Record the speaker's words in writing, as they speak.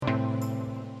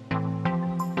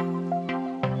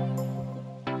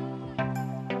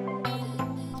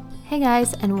Hey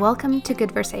guys, and welcome to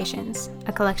Goodversations,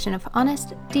 a collection of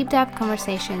honest, deep-dive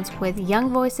conversations with young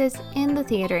voices in the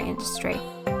theater industry.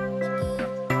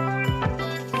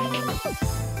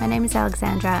 My name is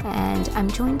Alexandra, and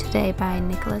I'm joined today by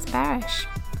Nicholas Barish.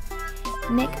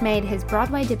 Nick made his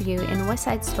Broadway debut in West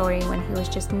Side Story when he was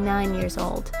just 9 years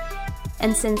old,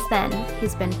 and since then,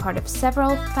 he's been part of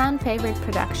several fan-favorite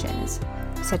productions,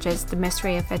 such as The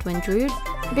Mystery of Edwin Drood,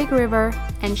 Big River,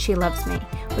 and She Loves Me,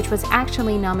 which was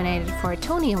actually nominated for a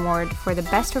Tony Award for the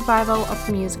Best Revival of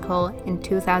a Musical in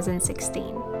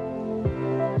 2016.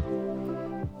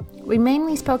 We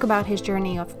mainly spoke about his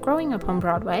journey of growing up on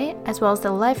Broadway, as well as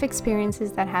the life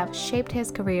experiences that have shaped his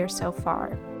career so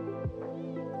far.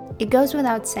 It goes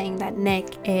without saying that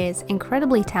Nick is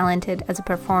incredibly talented as a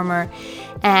performer,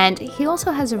 and he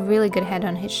also has a really good head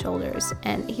on his shoulders,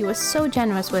 and he was so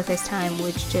generous with his time,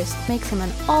 which just makes him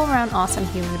an all-around awesome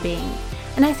human being.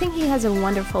 And I think he has a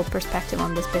wonderful perspective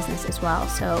on this business as well,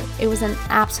 so it was an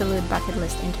absolute bucket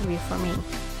list interview for me.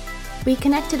 We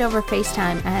connected over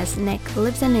FaceTime as Nick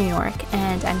lives in New York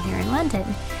and I'm here in London.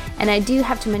 And I do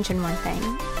have to mention one thing.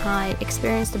 I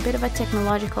experienced a bit of a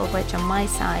technological glitch on my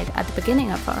side at the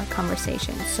beginning of our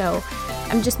conversation, so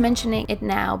I'm just mentioning it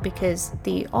now because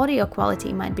the audio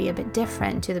quality might be a bit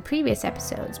different to the previous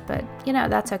episodes, but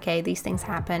that's okay, these things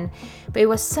happen. But it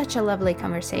was such a lovely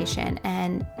conversation,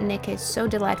 and Nick is so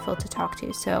delightful to talk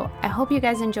to, so I hope you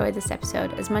guys enjoyed this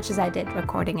episode as much as I did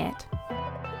recording it.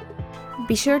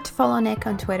 Be sure to follow Nick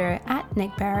on Twitter at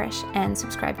Nick Barish and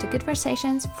subscribe to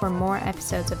Goodversations for more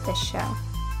episodes of this show.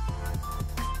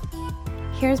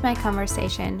 Here's my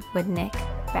conversation with Nick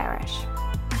Barish.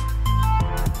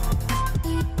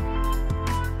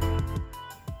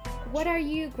 What are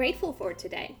you grateful for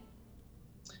today?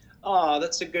 Oh,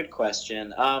 that's a good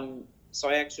question. So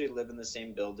I actually live in the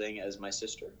same building as my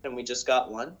sister, and we just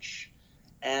got lunch,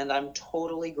 and I'm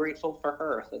totally grateful for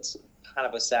her. That's kind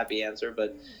of a sappy answer,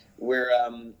 but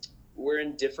we're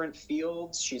in different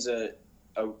fields. She's a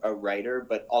writer,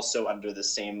 but also under the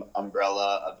same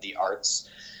umbrella of the arts.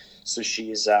 So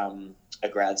she's a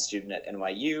grad student at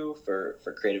NYU for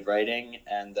creative writing,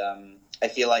 and I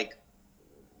feel like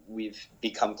we've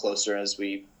become closer as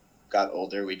we got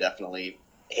older. We definitely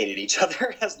hated each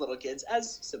other as little kids,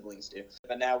 as siblings do.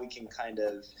 But now we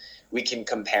can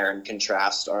compare and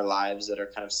contrast our lives that are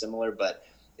kind of similar, but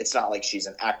it's not like she's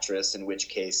an actress, in which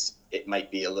case it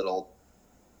might be a little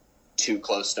too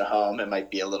close to home. It might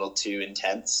be a little too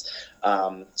intense.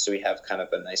 So we have kind of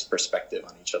a nice perspective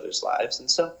on each other's lives.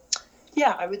 And so,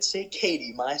 yeah, I would say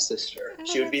Katie, my sister.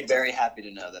 She would be very happy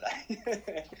to know that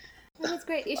I... Oh, that's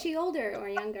great. Is she older or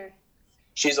younger?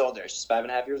 She's older. She's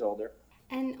 5.5 years older.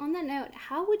 And on that note,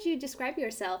 how would you describe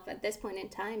yourself at this point in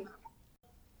time?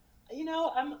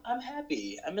 I'm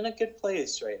happy. I'm in a good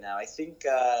place right now. I think,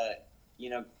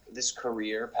 this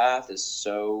career path is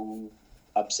so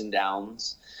ups and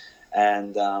downs.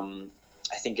 And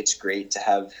I think it's great to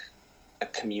have a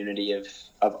community of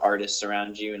artists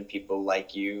around you and people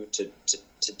like you to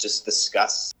just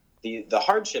discuss the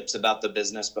hardships about the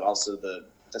business, but also the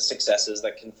successes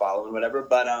that can follow and whatever.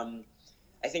 But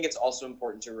I think it's also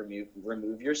important to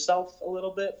remove yourself a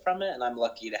little bit from it. And I'm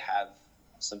lucky to have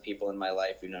some people in my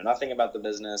life who know nothing about the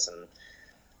business, and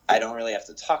I don't really have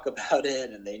to talk about it,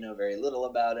 and they know very little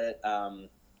about it.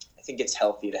 I think it's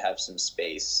healthy to have some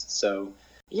space. So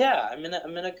yeah, I'm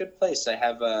in a good place. I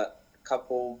have a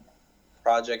couple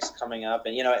projects coming up,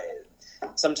 and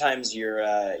sometimes you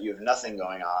have nothing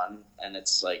going on, and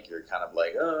it's like you're kind of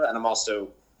like, oh. And I'm also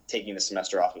taking the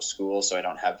semester off of school, so I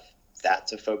don't have that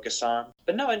to focus on.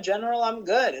 But no, in general, I'm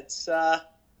good. It's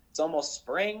almost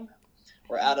spring.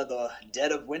 We're out of the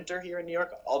dead of winter here in New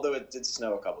York, although it did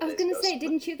snow a couple days ago. I was going to say,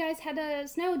 didn't you guys had a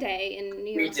snow day in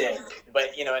New York? We did,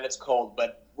 but and it's cold,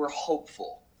 but we're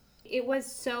hopeful. It was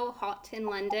so hot in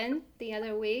London the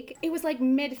other week. It was like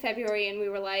mid-February, and we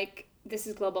were like, this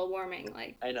is global warming.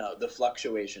 Like, I know, the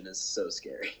fluctuation is so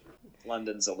scary.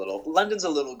 London's a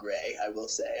little gray, I will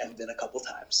say. I've been a couple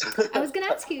times. I was going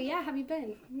to ask you, have you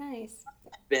been? Nice.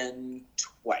 I've been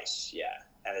twice, yeah,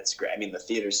 and it's great. I mean, the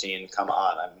theater scene, come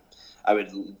on, I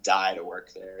would die to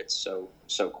work there. It's so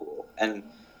cool. And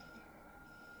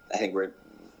I think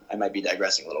I might be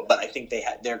digressing a little, but I think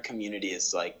their community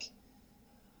is like,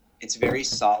 it's very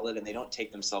solid, and they don't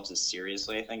take themselves as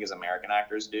seriously, I think, as American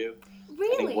actors do.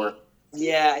 Really?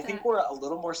 I think we're a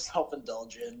little more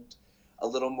self-indulgent, a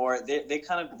little more,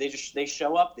 they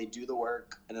show up, they do the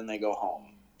work, and then they go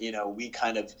home. We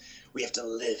have to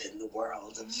live in the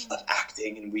world of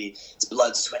acting, and it's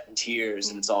blood, sweat, and tears,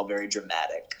 and it's all very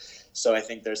dramatic. So I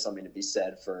think there's something to be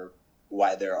said for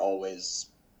why they're always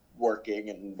working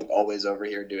and always over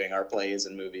here doing our plays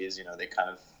and movies. They kind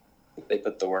of They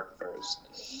put the work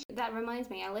first. That reminds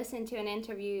me, I listened to an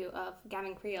interview of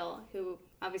Gavin Creel, who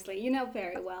obviously you know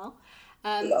very well.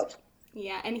 Love.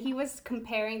 Yeah, and he was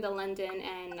comparing the London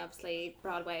and obviously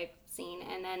Broadway scene,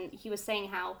 and then he was saying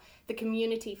how the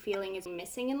community feeling is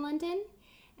missing in London.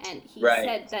 And he Right.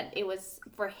 said that it was,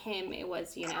 for him, it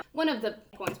was, one of the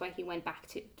points why he went back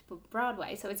to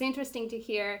Broadway. So it's interesting to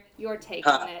hear your take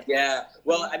on it. Yeah.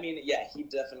 Well, I mean, yeah, he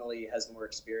definitely has more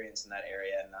experience in that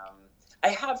area. And I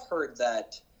have heard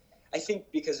that, I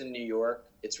think because in New York,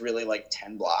 it's really like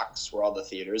 10 blocks where all the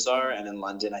theaters are. And in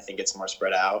London, I think it's more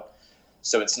spread out.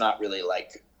 So it's not really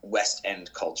like West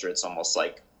End culture. It's almost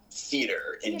like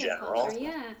theater in general. Culture,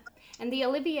 yeah. And the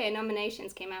Olivier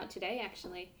nominations came out today,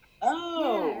 actually.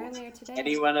 Oh, yeah, earlier today.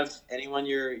 Anyone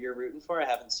you're rooting for? I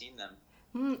haven't seen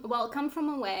them. Well, Come From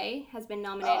Away has been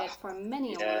nominated for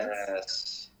many awards.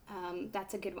 Yes.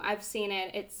 That's a good one. I've seen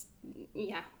it. It's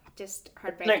just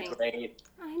heartbreaking. Isn't that great?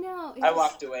 I know. I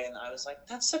walked away and I was like,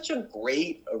 that's such a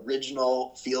great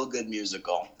original feel-good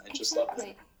musical. I just loved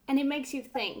it. And it makes you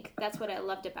think. That's what I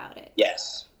loved about it.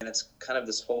 Yes, and it's kind of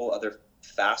this whole other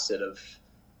facet of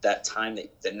that time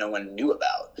that no one knew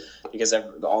about, because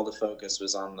all the focus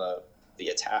was on the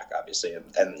attack, obviously,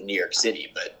 and New York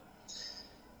City, but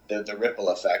the ripple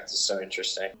effect is so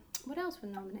interesting. What else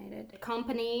was nominated?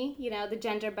 Company, the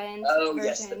gender bend version.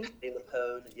 Yes, the Patti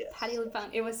LuPone. Yes. Patti LuPone.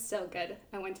 It was so good.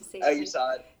 I went to see it. Oh, you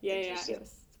saw it? Yeah. It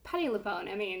was Patti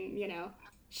LuPone. I mean,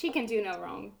 she can do no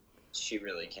wrong. She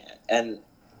really can. And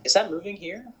is that moving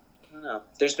here? I don't know.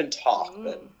 There's been talk,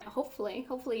 but hopefully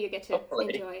you get to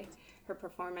enjoy her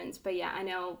performance. But yeah, I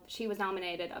know she was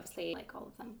nominated, obviously, like all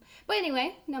of them. But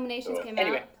anyway, nominations came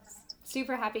out.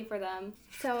 Super happy for them.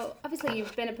 So obviously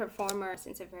you've been a performer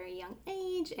since a very young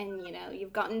age, and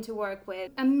you've gotten to work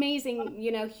with amazing,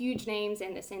 huge names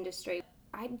in this industry.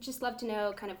 I'd just love to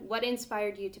know kind of what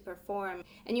inspired you to perform.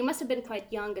 And you must have been quite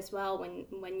young as well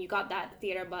when you got that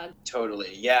theater bug.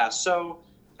 Totally, yeah. So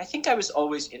I think I was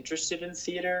always interested in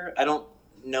theater. I don't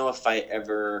know if I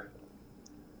ever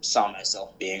saw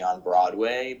myself being on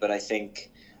Broadway, but I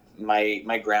think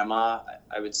my grandma,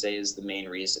 I would say, is the main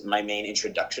reason, my main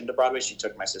introduction to Broadway. She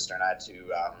took my sister and I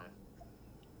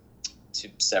to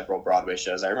several Broadway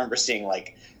shows. I remember seeing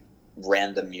like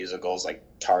random musicals like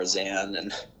Tarzan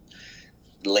and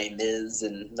Les Mis,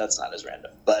 and that's not as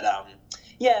random, but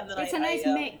yeah. And then it's a nice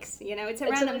mix, it's a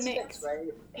random mix.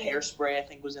 Right? Hairspray, I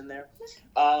think, was in there.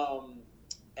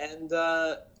 And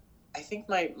I think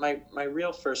my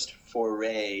real first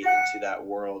foray into that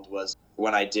world was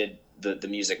when I did the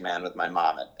Music Man with my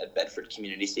mom at Bedford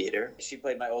Community Theater. She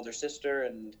played my older sister,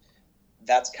 and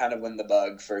that's kind of when the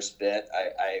bug first bit.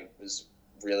 I was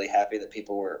really happy that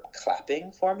people were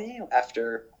clapping for me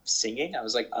after singing. I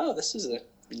was like, oh, this is a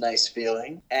nice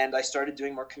feeling. And I started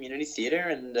doing more community theater,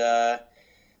 and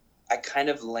I kind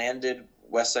of landed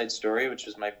West Side Story, which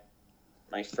was my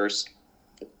first,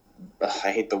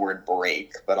 I hate the word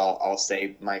break, but I'll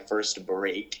say my first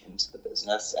break into the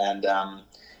business. And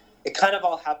it kind of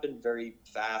all happened very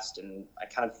fast, and I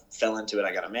kind of fell into it.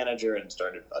 I got a manager and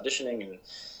started auditioning, and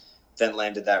then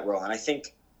landed that role. And I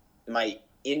think my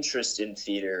interest in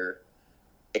theater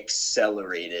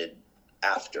accelerated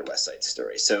after West Side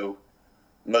Story. So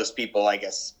most people, I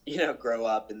guess, grow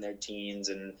up in their teens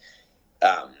and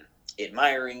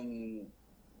admiring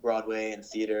Broadway and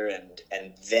theater,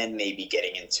 and then maybe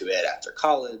getting into it after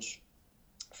college.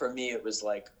 For me, it was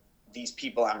like, these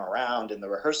people I'm around in the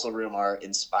rehearsal room are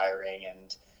inspiring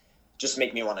and just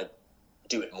make me want to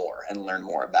do it more and learn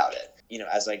more about it.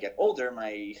 As I get older,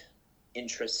 my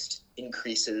interest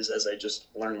increases as I just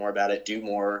learn more about it, do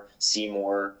more, see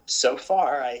more. So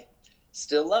far, I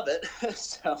still love it.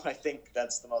 So I think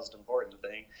that's the most important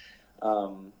thing.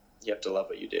 You have to love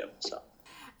what you do. So.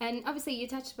 And obviously you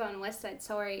touched upon West Side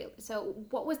Story. So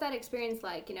what was that experience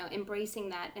like, embracing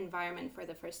that environment for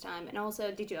the first time? And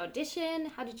also, did you audition?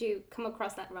 How did you come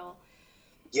across that role?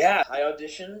 Yeah, I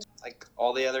auditioned like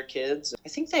all the other kids. I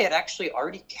think they had actually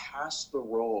already cast the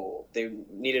role. They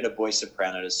needed a boy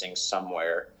soprano to sing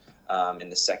somewhere in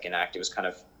the second act. It was kind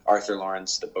of Arthur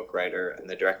Lawrence, the book writer and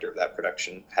the director of that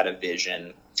production, had a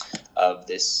vision of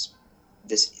this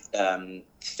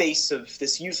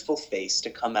youthful face to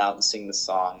come out and sing the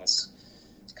song as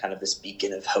kind of this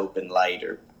beacon of hope and light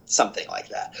or something like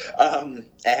that.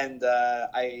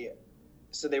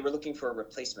 So they were looking for a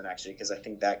replacement, actually, because I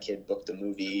think that kid booked a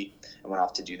movie and went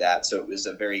off to do that. So it was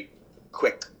a very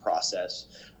quick process.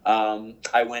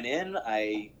 I went in,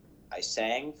 I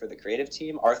sang for the creative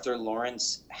team. Arthur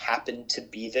Lawrence happened to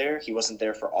be there. He wasn't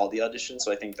there for all the auditions,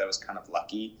 so I think that was kind of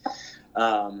lucky.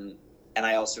 And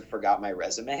I also forgot my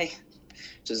resume,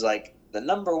 which is like the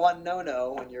number one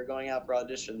no-no when you're going out for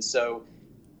auditions. So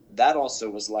that also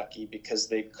was lucky because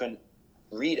they couldn't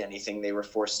read anything. They were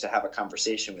forced to have a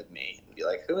conversation with me and be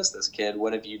like, who is this kid?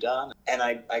 What have you done? And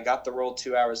I got the role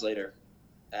 2 hours later,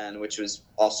 and which was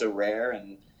also rare.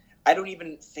 And I don't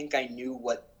even think I knew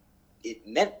what it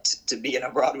meant to be in a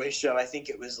Broadway show. I think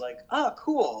it was like, oh,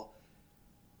 cool.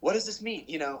 What does this mean?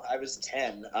 You know, I was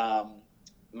 10.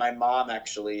 My mom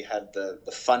actually had the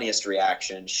funniest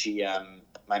reaction. She,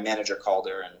 my manager called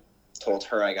her and told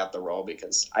her I got the role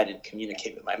because I didn't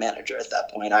communicate with my manager at that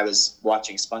point. I was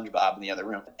watching SpongeBob in the other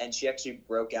room, and she actually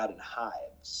broke out in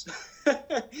hives.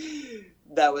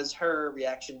 That was her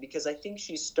reaction because I think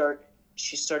she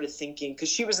started thinking, because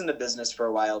she was in the business for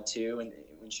a while too, and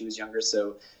when she was younger,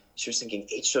 so she was thinking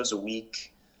 8 shows a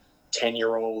week,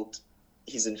 10-year-old,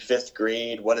 he's in 5th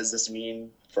grade. What does this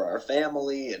mean for our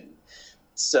family? And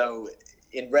so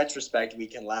in retrospect, we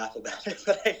can laugh about it,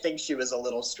 but I think she was a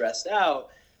little stressed out.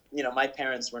 You know, my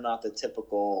parents were not the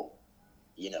typical,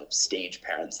 you know, stage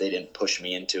parents. They didn't push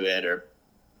me into it, or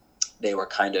they were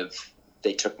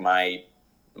they took my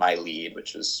lead,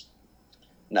 which was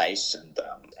nice.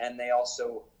 And they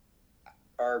also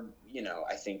are, you know,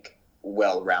 I think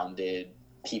well-rounded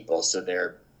people. So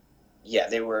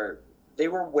they were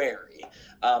wary.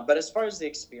 But as far as the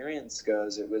experience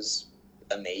goes, it was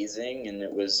amazing. And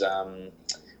it was,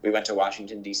 we went to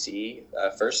Washington, D.C.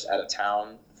 First out of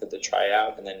town for the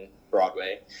tryout, and then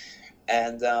Broadway.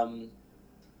 And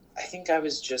I think I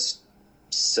was just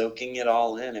soaking it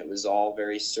all in. It was all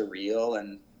very surreal.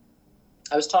 And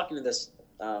I was talking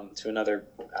to another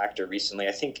actor recently.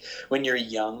 I think when you're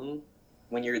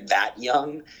that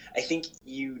young, I think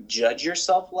you judge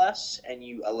yourself less and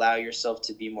you allow yourself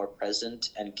to be more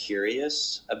present and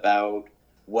curious about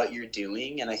what you're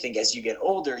doing. And I think as you get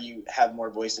older, you have more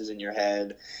voices in your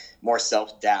head, more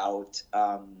self-doubt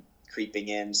creeping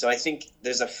in. So I think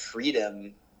there's a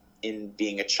freedom in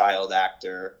being a child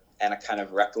actor and a kind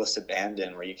of reckless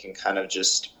abandon where you can kind of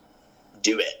just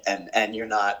do it, and you're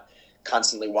not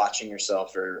constantly watching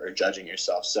yourself or judging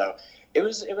yourself. So it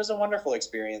was a wonderful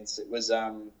experience. It was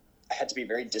I had to be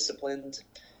very disciplined.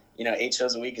 You know, 8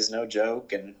 shows a week is no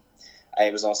joke, and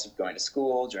I was also going to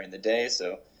school during the day,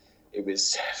 so it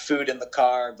was food in the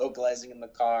car, vocalizing in the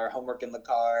car, homework in the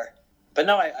car. But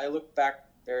no, I look back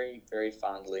very, very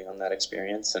fondly on that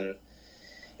experience, and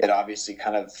it obviously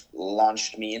kind of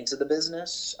launched me into the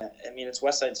business. I mean, it's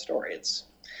West Side Story. It's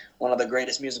one of the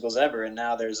greatest musicals ever, and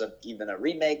now there's even a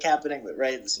remake happening with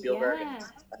the Spielberg and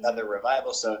another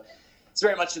revival. So it's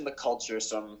very much in the culture.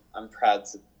 So I'm proud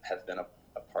to have been a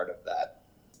part of that.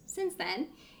 Since then,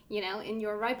 you know, in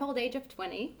your ripe old age of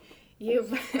 20,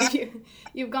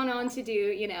 you've gone on to do,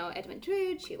 you know, Edmund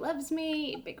Drood, She Loves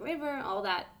Me, Big River, all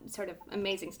that sort of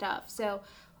amazing stuff. So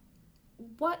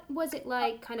what was it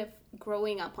like kind of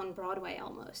growing up on Broadway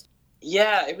almost?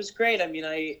 Yeah, it was great. I mean,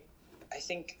 I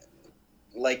think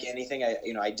like anything,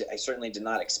 I certainly did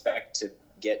not expect to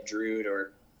get Drood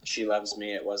or She Loves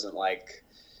Me. It wasn't like,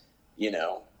 you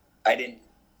know, I didn't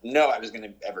know I was going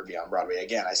to ever be on Broadway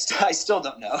again. I still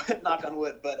don't know, knock on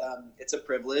wood, but it's a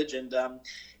privilege. And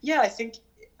yeah, I think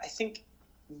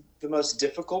the most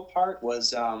difficult part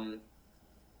was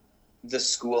the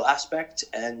school aspect,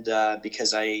 and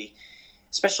because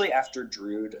especially after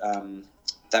Drood,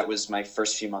 that was my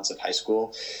first few months of high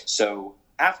school. So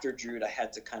after Drood, I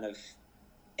had to kind of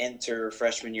enter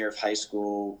freshman year of high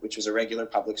school, which was a regular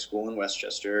public school in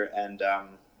Westchester, and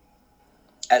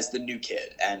as the new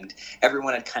kid, and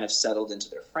everyone had kind of settled into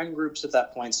their friend groups at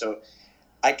that point. So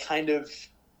I kind of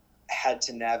had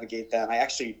to navigate that.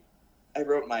 And I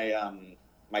wrote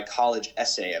my college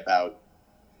essay about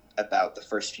the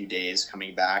first few days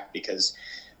coming back, because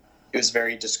it was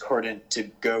very discordant to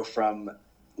go from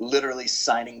literally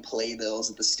signing playbills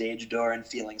at the stage door and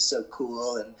feeling so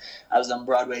cool, and I was on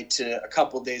Broadway, to a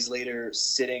couple days later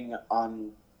sitting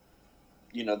on,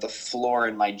 you know, the floor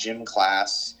in my gym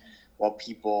class while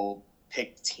people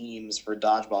picked teams for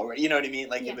dodgeball. You know what I mean?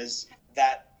 Like, yeah. It was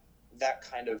that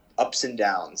kind of ups and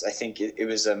downs. I think it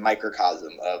was a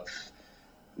microcosm of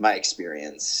my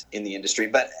experience in the industry.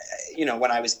 But, you know,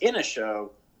 when I was in a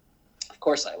show, of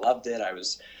course I loved it. I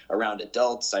was around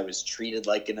adults. I was treated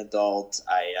like an adult.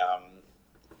 I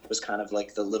was kind of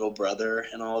like the little brother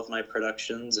in all of my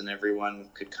productions, and everyone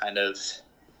could kind of,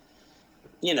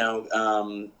 you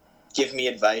know, give me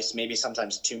advice, maybe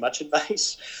sometimes too much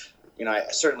advice. You know,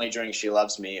 certainly during She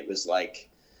Loves Me, it was like,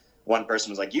 one person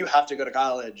was like, you have to go to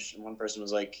college. And one person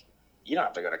was like, you don't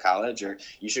have to go to college, or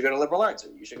you should go to liberal arts, or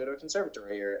you should go to a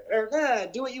conservatory, or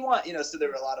do what you want. You know, so there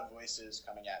were a lot of voices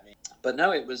coming at me. But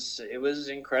no, it was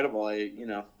incredible.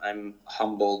 I'm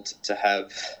humbled to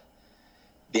have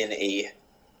been a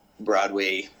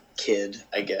Broadway kid,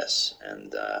 I guess,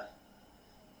 and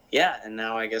and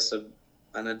now I guess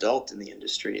an adult in the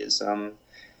industry is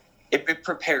it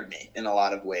prepared me in a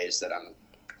lot of ways that I'm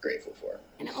grateful for.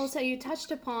 And also, you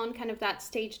touched upon kind of that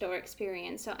stage door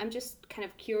experience. So I'm just kind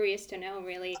of curious to know,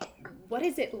 really, what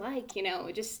is it like,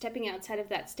 just stepping outside of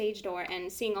that stage door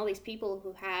and seeing all these people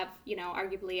who have,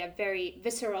 arguably a very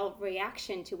visceral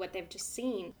reaction to what they've just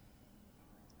seen?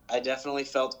 I definitely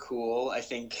felt cool. I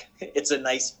think it's a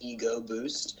nice ego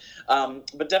boost.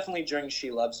 But definitely during She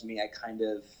Loves Me, I kind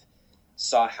of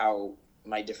saw how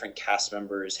my different cast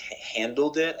members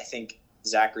handled it. I think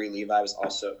Zachary Levi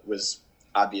was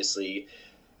obviously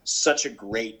such a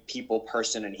great people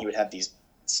person, and he would have these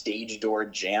stage door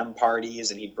jam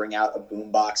parties, and he'd bring out a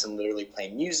boombox and literally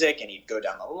play music, and he'd go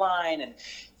down the line, and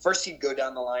first he'd go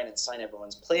down the line and sign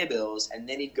everyone's playbills, and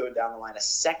then he'd go down the line a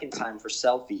second time for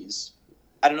selfies.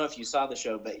 I don't know if you saw the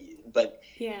show, but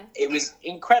yeah, it was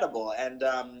incredible.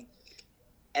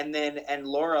 And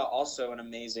Laura, also an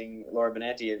amazing Laura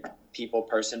Benanti, a people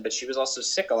person, but she was also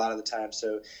sick a lot of the time,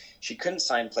 so she couldn't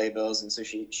sign playbills, and so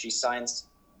she signs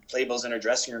playbills in her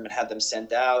dressing room and had them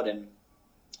sent out. And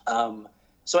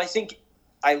so I think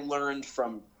I learned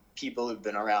from people who've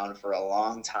been around for a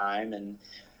long time, and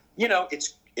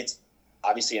it's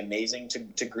obviously amazing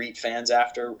to greet fans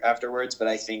afterwards, but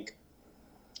I think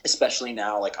especially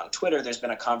now, like on Twitter, there's been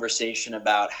a conversation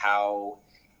about how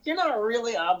you're not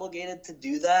really obligated to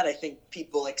do that. I think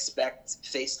people expect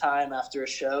FaceTime after a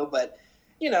show, but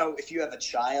if you have a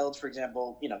child, for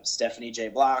example, Stephanie J.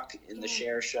 Block in the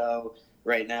Cher show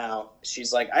right now,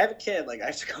 she's like, I have a kid, like I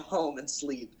have to go home and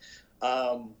sleep.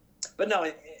 But no,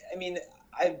 I mean,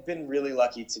 I've been really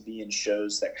lucky to be in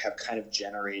shows that have kind of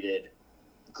generated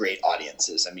great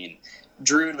audiences. I mean,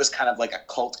 Drood was kind of like a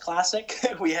cult classic.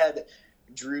 We had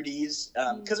Droodies,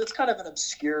 because it's kind of an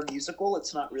obscure musical.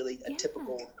 It's not really a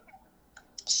typical.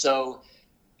 So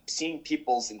seeing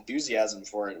people's enthusiasm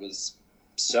for it was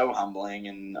so humbling.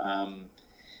 And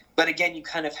but again, you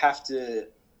kind of have to,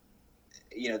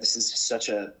 this is such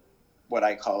a what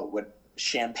I call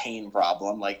champagne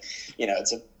problem. Like,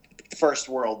 it's a first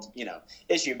world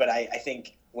issue. But I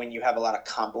think when you have a lot of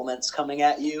compliments coming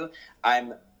at you,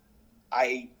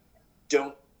 I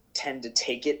don't tend to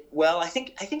take it well. I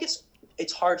think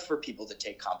it's hard for people to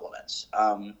take compliments.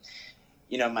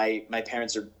 My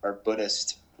parents are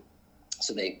Buddhist,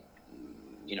 so they,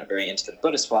 very into the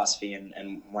Buddhist philosophy.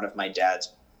 And one of my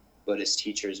dad's Buddhist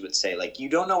teachers would say, like, you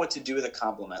don't know what to do with a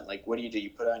compliment. Like, what do? You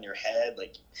put it on your head?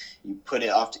 Like, you put it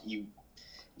off, you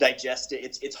digest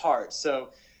it. It's hard. So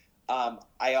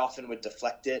I often would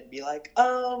deflect it and be like,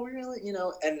 oh, really?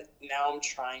 And now I'm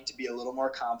trying to be a little more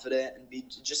confident and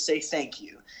just say thank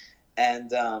you. And,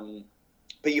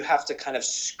 but you have to kind of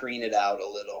screen it out a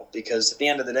little, because at the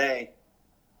end of the day,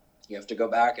 you have to go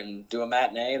back and do a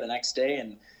matinee the next day,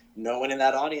 and no one in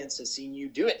that audience has seen you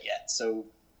do it yet. So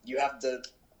you have to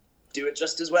do it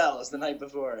just as well as the night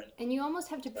before. And you almost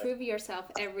have to prove yourself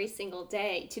every single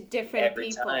day to different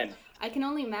people. Time. I can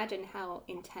only imagine how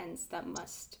intense that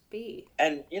must be.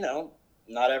 And,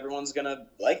 not everyone's going to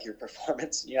like your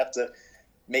performance. You have to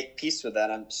make peace with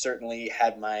that. I've certainly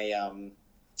had my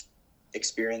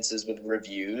experiences with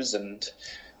reviews, and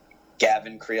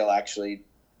Gavin Creel actually,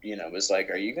 was like,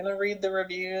 are you going to read the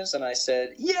reviews? And I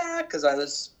said, yeah, because I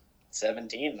was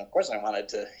 17, and of course I wanted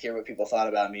to hear what people thought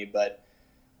about me. But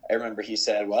I remember he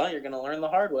said, well, you're going to learn the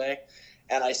hard way.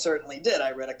 And I certainly did.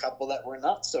 I read a couple that were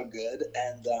not so good,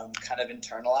 and kind of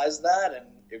internalized that, and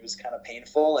it was kind of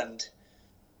painful. And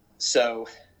so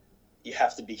you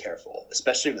have to be careful,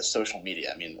 especially with social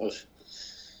media. I mean,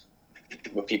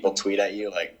 when people tweet at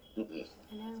you, like,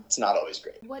 it's not always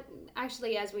great. What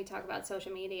actually, as we talk about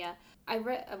social media, I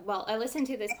listened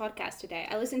to this podcast today.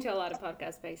 I listen to a lot of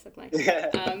podcasts, basically.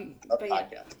 The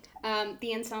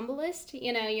Ensemblist,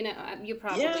 you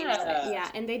probably know it. Yeah,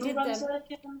 and they did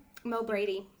Mo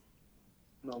Brady.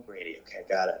 Mo Brady, okay,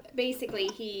 got it. Basically,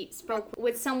 he spoke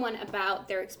with someone about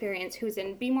their experience who's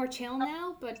in Be More Chill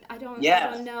now, but I don't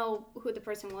know who the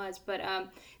person was. But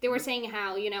they were saying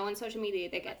how, on social media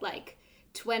they get like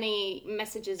 20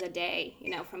 messages a day,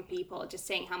 from people just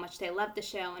saying how much they love the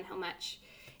show and how much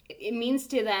it means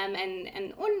to them,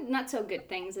 and or not so good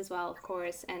things as well, of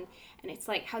course. And it's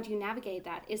like, how do you navigate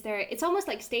that? It's almost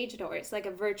like stage door. It's like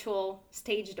a virtual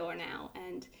stage door now,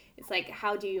 and it's like,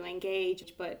 how do you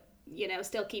engage, but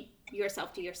still keep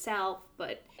yourself to yourself?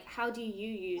 But how do you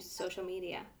use social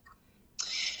media?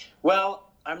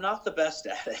 Well, I'm not the best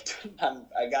at it.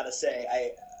 I gotta say,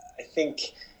 I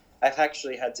think I've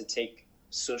actually had to take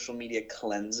social media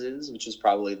cleanses, which is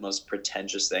probably the most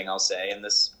pretentious thing I'll say in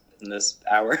this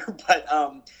hour. But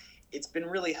it's been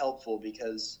really helpful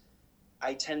because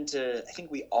I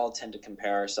think we all tend to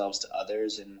compare ourselves to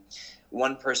others. And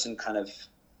one person kind of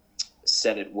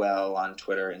said it well on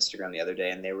Twitter, Instagram the other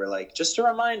day, and they were like, just a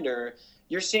reminder,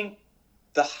 you're seeing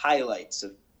the highlights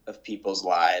of people's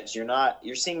lives.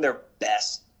 You're seeing their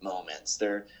best moments,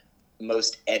 their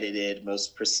most edited,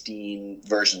 most pristine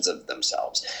versions of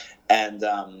themselves. And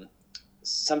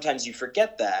sometimes you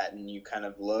forget that, and you kind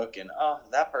of look and, oh,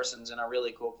 that person's in a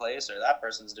really cool place, or that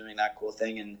person's doing that cool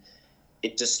thing, and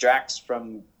it distracts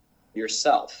from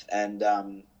yourself. And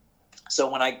so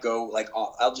when I go, like,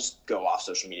 I'll just go off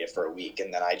social media for a week,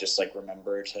 and then I just, like,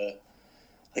 remember to,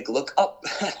 like, look up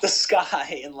at the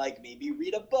sky and, like, maybe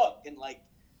read a book and, like,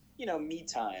 you know, me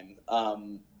time,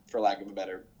 for lack of a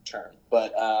better term.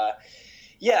 But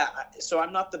yeah, so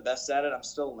I'm not the best at it. I'm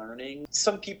still learning.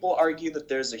 Some people argue that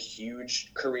there's a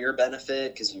huge career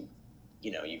benefit because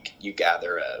you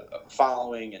gather a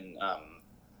following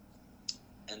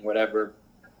and whatever.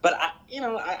 But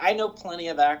I know plenty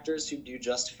of actors who do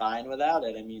just fine without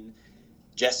it. I mean,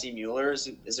 Jessie Mueller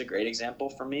is a great example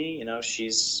for me. You know,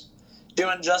 she's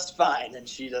doing just fine, and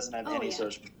she doesn't have any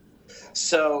social.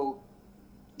 So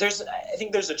I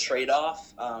think there's a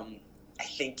trade-off. I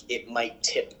think it might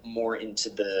tip more into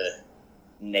the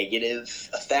negative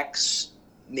effects.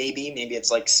 Maybe it's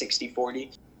like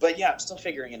 60-40. But yeah, I'm still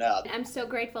figuring it out. I'm so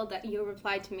grateful that you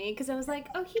replied to me, because I was like,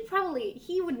 oh,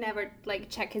 he would never,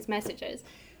 like, check his messages.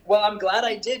 Well, I'm glad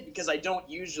I did, because I don't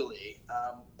usually.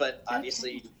 But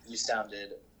obviously you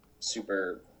sounded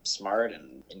super smart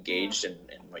and engaged in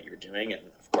what you were doing. And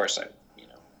of course I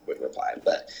would reply.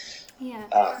 But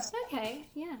yeah. Okay.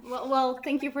 Yeah. Well,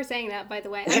 thank you for saying that, by the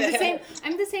way.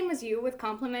 I'm the same as you with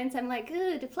compliments. I'm like,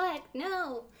 ooh, deflect.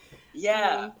 No.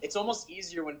 Yeah. It's almost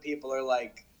easier when people are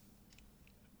like,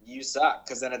 you suck.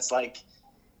 Because then it's like,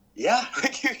 yeah,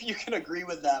 you can agree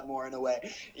with that more in a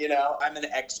way. You know, I'm an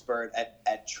expert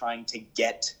at trying to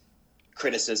get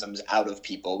criticisms out of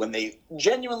people when they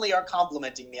genuinely are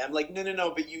complimenting me. I'm like,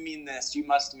 no, but you mean this. You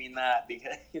must mean that.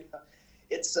 Because,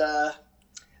 it's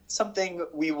something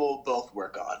we will both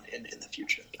work on in the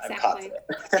future. Exactly. I'm confident.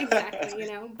 Exactly.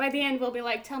 By the end, we'll be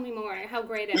like, tell me more. How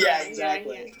great am I? Yeah,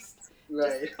 exactly. Just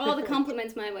all the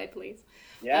compliments my way, please.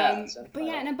 Yeah. But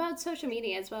yeah, and about social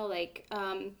media as well, like,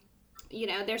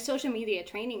 there's social media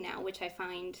training now, which I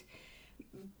find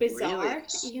bizarre.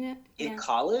 Really? In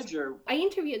college? Or I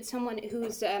interviewed someone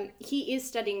who's he is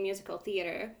studying musical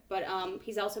theater, but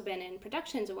he's also been in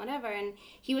productions or whatever, and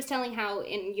he was telling how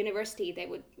in university they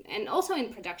would, and also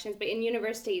in productions, but in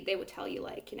university they would tell you,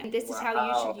 like, this is how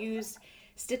you should use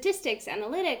statistics,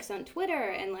 analytics on Twitter,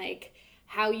 and like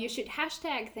how you should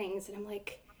hashtag things. And I'm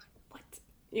like, what?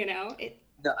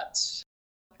 Nuts.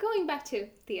 Going back to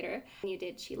theater, you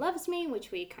did She Loves Me,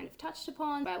 which we kind of touched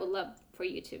upon, but I would love for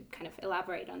you to kind of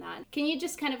elaborate on that. Can you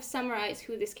just kind of summarize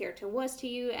who this character was to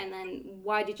you, and then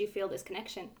why did you feel this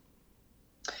connection?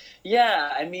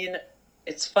 Yeah, I mean,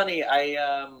 it's funny.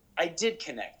 I did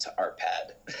connect to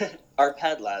Arpad.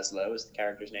 Arpad Laszlo is the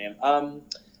character's name.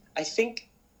 I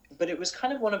think, but it was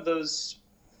kind of one of those.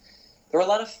 There were a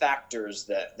lot of factors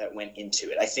that went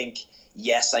into it. I think,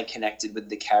 yes, I connected with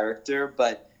the character,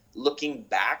 but looking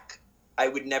back, I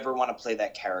would never want to play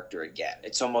that character again.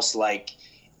 It's almost like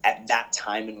at that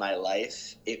time in my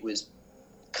life, it was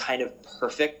kind of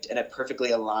perfect, and it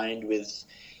perfectly aligned with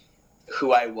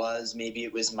who I was. Maybe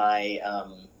it was my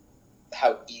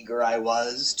how eager I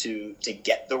was to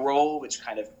get the role, which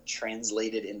kind of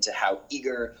translated into how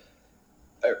eager,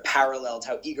 or paralleled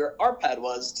how eager Arpad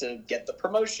was to get the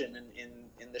promotion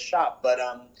in the shop. But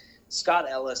Scott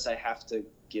Ellis, I have to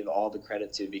give all the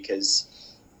credit to,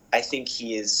 because I think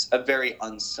he is a very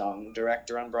unsung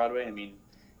director on Broadway. I mean,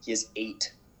 he has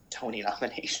 8 Tony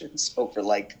nominations over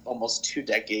like almost 2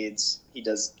 decades. He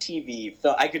does TV,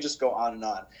 film. I could just go on and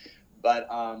on. But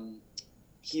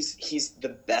he's the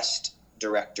best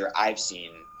director I've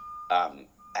seen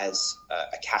as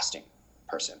a casting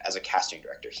person, as a casting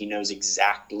director. He knows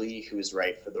exactly who is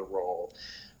right for the role.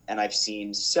 And I've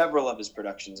seen several of his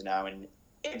productions now, and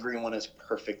everyone is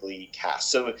perfectly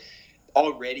cast. So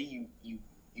already you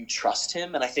trust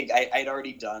him. And I think I'd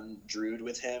already done Drood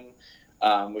with him,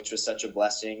 which was such a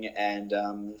blessing. And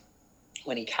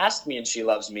when he cast me in She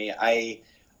Loves Me, I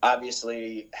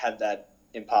obviously had that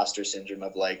imposter syndrome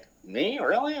of like, me?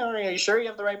 Really? Are you sure you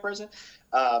have the right person?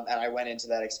 And I went into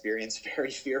that experience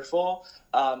very fearful.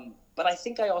 But I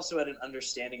think I also had an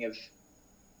understanding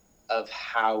of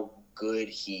how good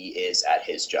he is at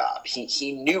his job.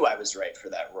 He knew I was right for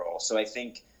that role. So I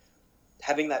think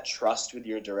having that trust with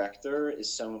your director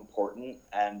is so important.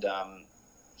 And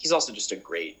he's also just a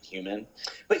great human.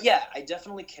 But yeah, I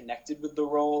definitely connected with the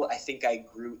role. I think I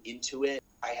grew into it.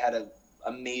 I had an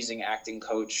amazing acting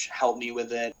coach help me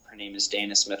with it. Her name is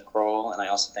Dana Smith Kroll, and I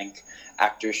also think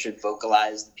actors should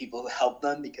vocalize the people who help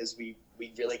them, because we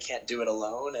really can't do it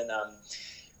alone. And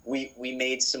we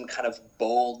made some kind of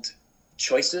bold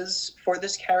choices for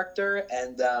this character,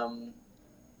 and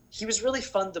he was really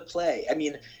fun to play. I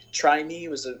mean, "Try Me"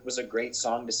 was a great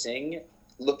song to sing.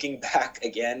 Looking back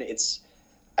again, it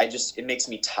makes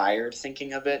me tired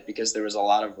thinking of it, because there was a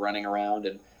lot of running around,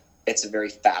 and it's a very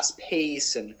fast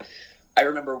pace. And I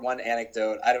remember one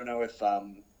anecdote. I don't know if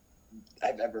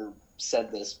I've ever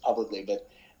said this publicly, but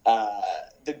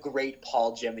the great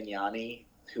Paul Gemignani,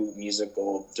 who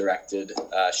musical directed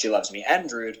She Loves Me and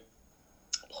Drood,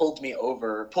 pulled me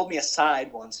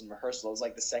aside once in rehearsal. It was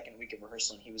like the second week of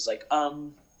rehearsal, and he was like,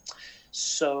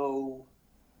 so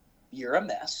you're a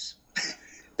mess.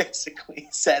 Basically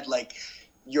said, like,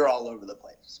 you're all over the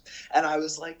place. And I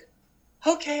was like,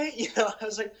 okay, I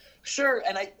was like, sure.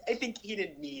 And I think he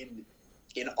didn't mean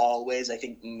in all ways. I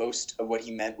think most of what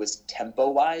he meant was tempo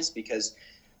wise, because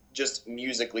just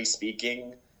musically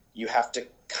speaking, you have to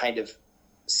kind of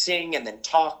sing and then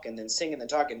talk and then sing and then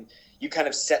talk, and you kind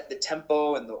of set the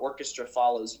tempo and the orchestra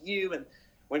follows you. And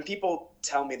when people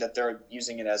tell me that they're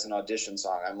using it as an audition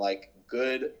song, I'm like,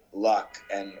 good luck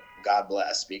and God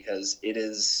bless, because it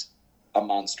is a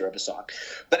monster of a song.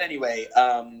 But anyway,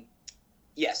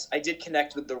 yes, I did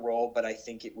connect with the role, but I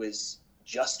think it was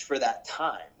just for that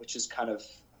time, which is kind of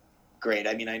great.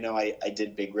 I mean, I know I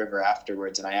did Big River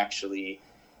afterwards, and I actually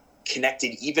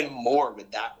connected even more with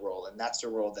that role, and that's a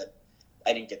role that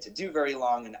I didn't get to do very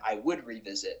long, and I would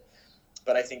revisit.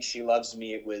 But I think She Loves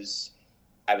Me, I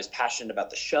was passionate about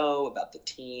the show, about the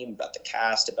team, about the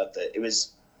cast, it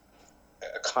was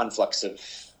a conflux of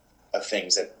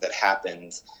things that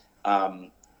happened.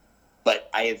 But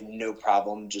I have no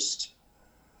problem just,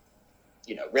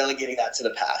 relegating that to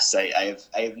the past. I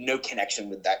have no connection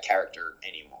with that character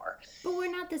anymore. But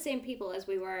we're not the same people as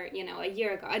we were, a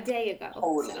year ago, a day ago.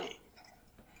 Totally. So.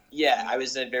 Yeah, I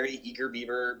was a very eager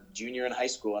beaver junior in high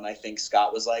school, and I think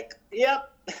Scott was like, yep,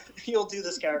 you'll do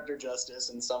this character justice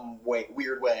in some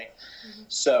weird way. Mm-hmm.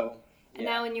 So, and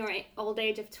now in your old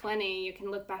age of 20, you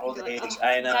can look back and be like,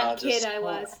 I know, that kid I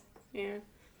was. Yeah.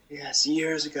 Yes,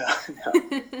 years ago.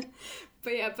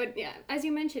 But yeah, as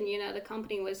you mentioned, the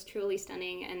company was truly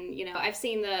stunning, and I've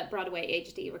seen the Broadway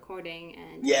HD recording,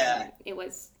 and it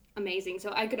was amazing.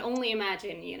 So I could only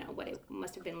imagine, what it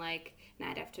must have been like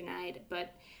night after night.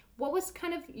 But what was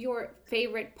kind of your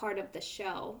favorite part of the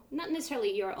show? Not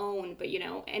necessarily your own, but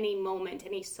any moment,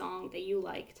 any song that you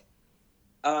liked.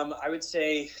 I would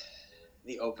say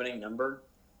the opening number,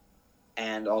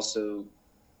 and also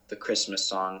the Christmas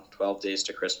song, 12 Days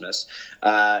to Christmas.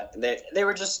 They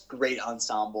were just great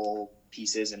ensemble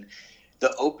pieces, and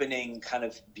the opening kind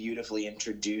of beautifully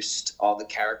introduced all the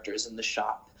characters in the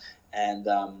shop. And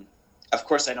of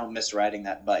course, I don't miss riding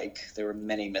that bike. There were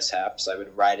many mishaps. I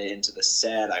would ride it into the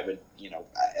set. I would,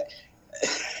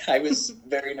 I was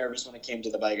very nervous when it came to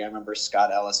the bike. I remember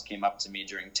Scott Ellis came up to me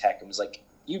during tech and was like,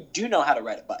 you do know how to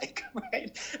ride a bike,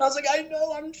 right? And I was like, I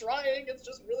know, I'm trying. It's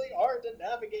just really hard to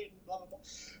navigate, blah, blah, blah.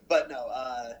 But no,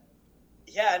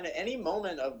 and any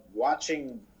moment of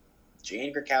watching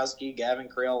Jane Krakowski, Gavin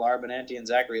Creel, Laura Benanti, and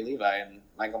Zachary Levi, and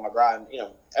Michael McGraw, and,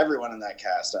 everyone in that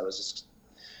cast, I was just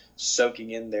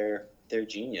soaking in their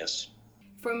genius.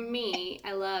 For me,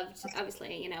 I loved,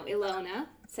 obviously, Ilona,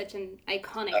 such an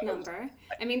iconic number.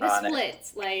 I mean, the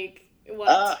splits, like,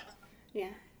 what? Yeah.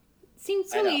 Seemed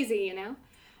so easy,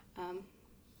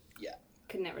 Yeah.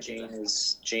 Could never do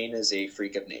that. Jane is a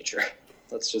freak of nature.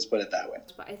 Let's just put it that way.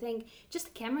 But I think just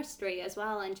the chemistry as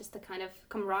well, and just the kind of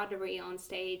camaraderie on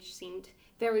stage seemed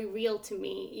very real to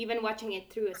me, even watching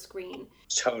it through a screen.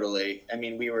 Totally. I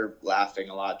mean, we were laughing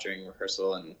a lot during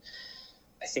rehearsal, and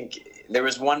I think there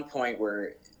was one point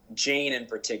where Jane in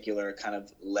particular kind of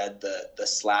led the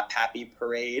slap happy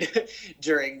parade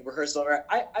during rehearsal.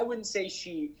 I wouldn't say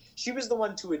she was the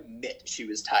one to admit she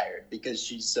was tired, because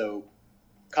she's so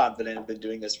confident and been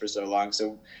doing this for so long.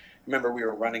 So remember, we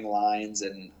were running lines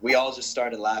and we all just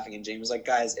started laughing, and Jane was like,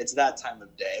 guys, it's that time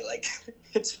of day. Like,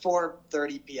 it's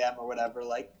 4:30 p.m. or whatever.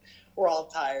 Like, we're all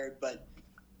tired, but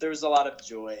there was a lot of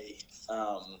joy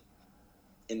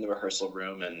in the rehearsal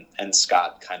room, and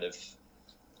Scott kind of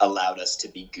allowed us to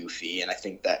be goofy, and I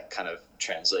think that kind of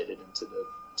translated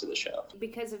into the show.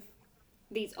 Because of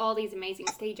all these amazing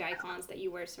stage icons that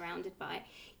you were surrounded by,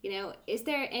 is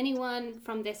there anyone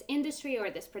from this industry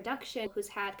or this production who's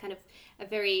had kind of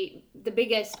the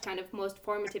biggest kind of most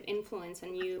formative influence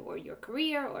on you or your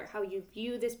career or how you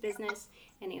view this business,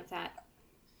 any of that?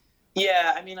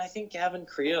 Yeah, I mean, I think Gavin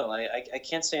Creel, I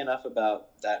can't say enough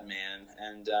about that man.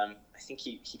 And I think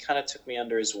he kind of took me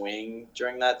under his wing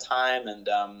during that time. And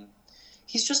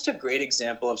he's just a great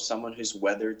example of someone who's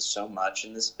weathered so much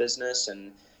in this business.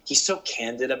 And he's so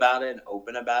candid about it and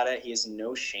open about it. He has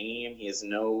no shame. His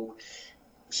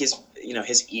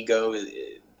ego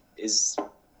is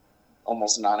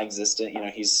almost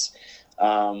non-existent. He's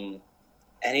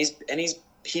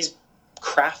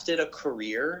crafted a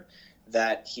career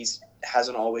that he's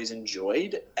hasn't always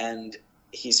enjoyed, and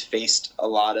he's faced a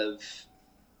lot of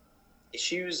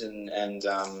issues, and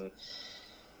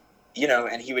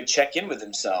he would check in with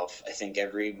himself, I think,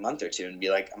 every month or two and be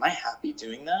like, am I happy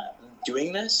doing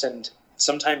this? And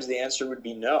sometimes the answer would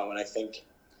be no. And I think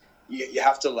you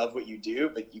have to love what you do,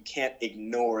 but you can't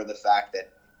ignore the fact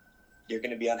that you're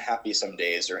going to be unhappy some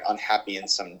days, or unhappy in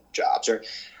some jobs, or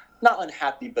not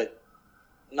unhappy, but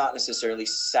not necessarily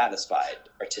satisfied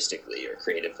artistically or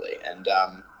creatively. And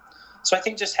so I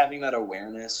think just having that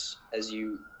awareness as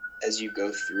you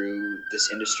go through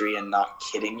this industry and not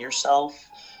kidding yourself,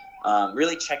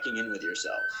 really checking in with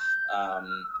yourself.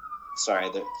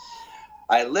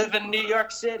 I live in New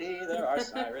York City. There are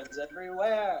sirens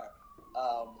everywhere.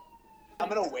 I'm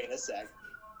going to wait a sec.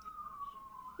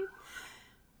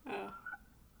 Oh,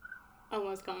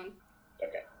 almost gone.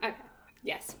 Okay.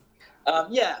 Yes.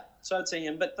 Yeah, so I'd say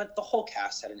him, but the whole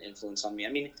cast had an influence on me. I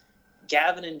mean,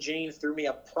 Gavin and Jane threw me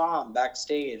a prom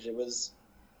backstage. It was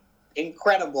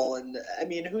incredible, and I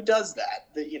mean, who does that?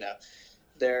 I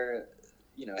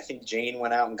think Jane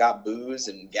went out and got booze,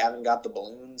 and Gavin got the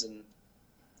balloons, and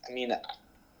I mean,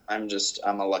 I was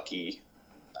a lucky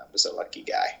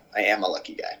guy. I am a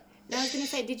lucky guy. I was going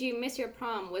to say, did you miss your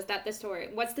prom? Was that the story?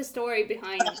 What's the story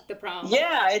behind the prom?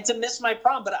 Yeah, I had to miss my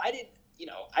prom, but I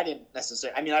didn't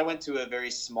necessarily. I mean, I went to a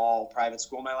very small private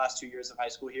school my last 2 years of high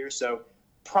school here, so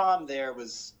prom there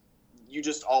was, you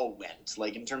just all went.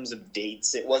 Like, in terms of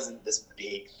dates, it wasn't this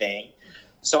big thing.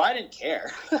 So I didn't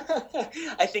care.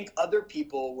 I think other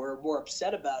people were more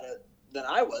upset about it than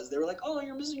I was. They were like, oh,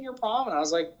 you're missing your prom. And I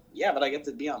was like, yeah, but I get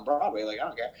to be on Broadway. Like, I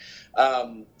don't care.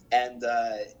 And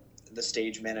the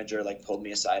stage manager, pulled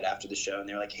me aside after the show, and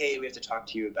they were like, hey, we have to talk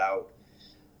to you about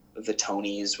the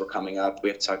Tonys were coming up. We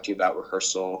have to talk to you about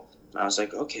rehearsal. And I was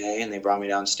like, okay. And they brought me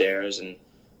downstairs, and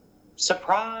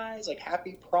surprise,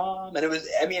 happy prom. And it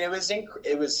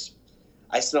was,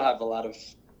 I still have a lot of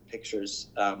pictures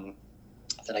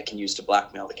that I can use to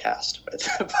blackmail the cast with.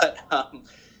 But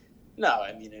no,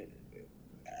 I mean,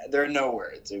 there are no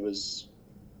words. It was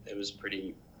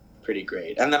pretty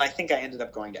great. And then I think I ended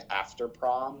up going to after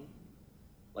prom,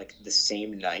 the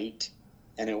same night,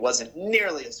 and it wasn't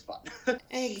nearly as fun.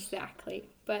 Exactly.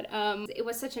 But it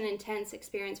was such an intense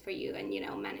experience for you, and,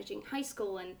 managing high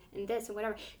school and this and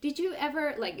whatever. Did you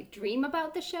ever, dream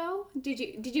about the show?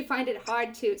 Did you find it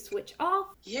hard to switch off?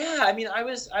 Yeah, I mean, I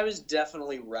was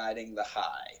definitely riding the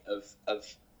high of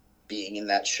being in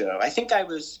that show. I think I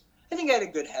had a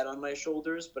good head on my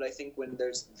shoulders, but I think when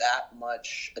there's that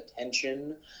much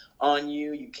attention on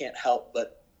you, you can't help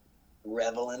but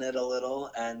revel in it a little.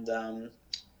 And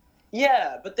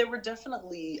yeah, but there were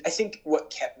definitely, I think what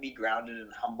kept me grounded and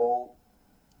humble,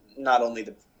 not only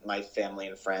my family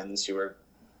and friends who are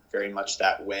very much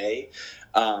that way,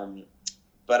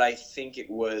 but I think it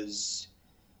was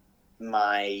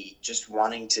my just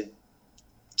wanting to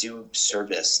do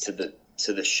service to the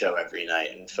show every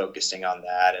night and focusing on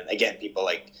that. And again, people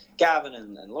like Gavin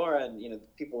and Laura and,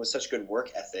 people with such good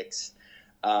work ethics,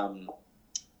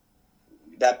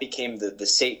 that became the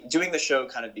safe, doing the show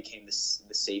kind of became the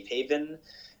safe haven.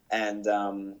 And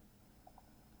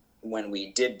when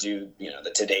we did do,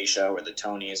 the Today Show or the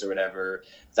Tonys or whatever,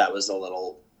 that was a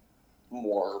little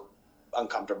more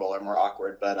uncomfortable or more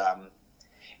awkward. But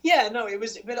yeah, no, it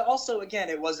was, but also, again,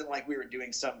 it wasn't like we were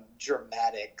doing some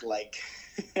dramatic,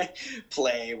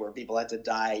 play where people had to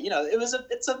die.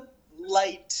 It's a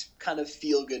light kind of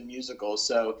feel-good musical.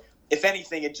 So if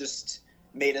anything, it just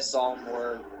made us all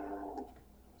more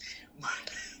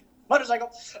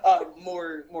motorcycle,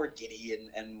 more giddy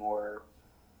and more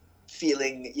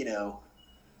feeling,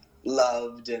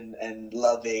 loved and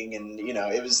loving. And,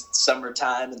 it was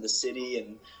summertime in the city,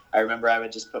 and I remember I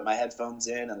would just put my headphones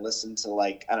in and listen to,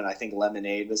 I don't know, I think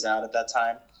Lemonade was out at that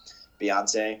time,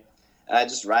 Beyonce. And I'd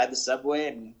just ride the subway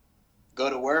and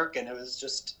go to work, and it was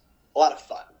just a lot of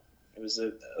fun. It was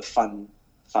a fun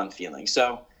feeling.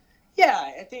 So,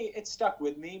 yeah, I think it stuck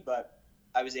with me, but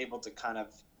I was able to kind of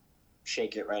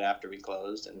shake it right after we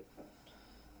closed, and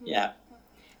yeah.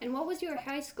 And what was your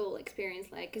high school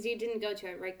experience like? Because you didn't go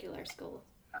to a regular school.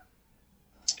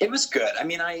 It was good. I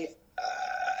mean, I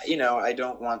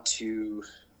don't want to.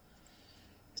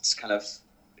 It's kind of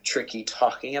tricky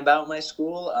talking about my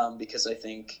school because I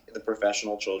think the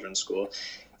professional children's school,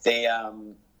 they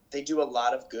do a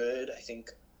lot of good.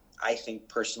 I think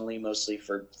personally mostly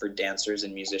for dancers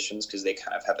and musicians, because they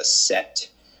kind of have a set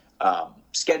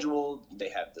schedule. They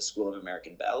have the School of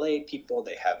American Ballet people,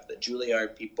 they have the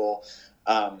Juilliard people.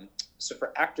 So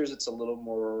for actors, it's a little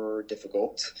more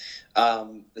difficult.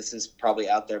 This is probably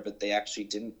out there, but they actually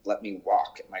didn't let me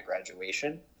walk at my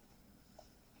graduation.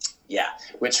 Yeah,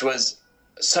 which was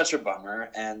such a bummer.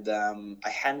 And I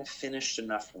hadn't finished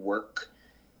enough work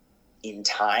in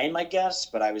time, I guess,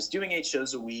 but I was doing 8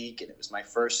 shows a week, and it was my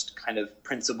first kind of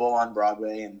principal on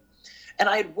Broadway. And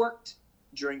I had worked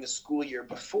during the school year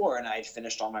before, and I had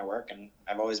finished all my work, and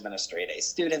I've always been a straight A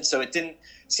student, so it didn't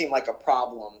seem like a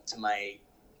problem to my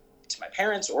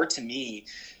parents or to me.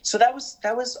 So that was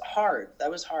hard. That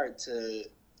was hard to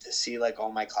see like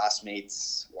all my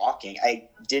classmates walking. I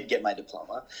did get my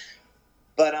diploma,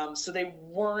 but so they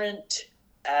weren't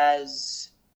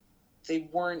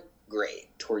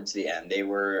great towards the end.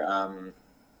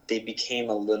 They became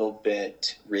a little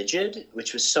bit rigid,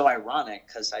 which was so ironic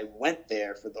because I went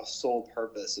there for the sole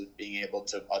purpose of being able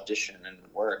to audition and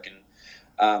work,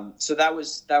 and so that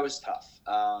was tough.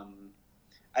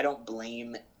 I don't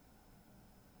blame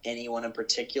anyone in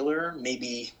particular.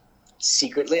 Maybe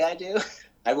secretly I do.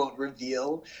 I won't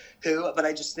reveal who, but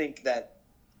I just think that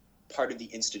part of the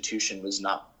institution was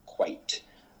not quite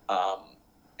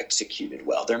executed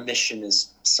well. Their mission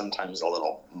is sometimes a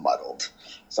little muddled.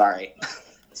 Sorry,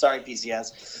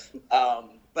 PCS.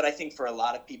 But I think for a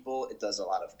lot of people, it does a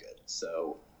lot of good.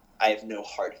 So I have no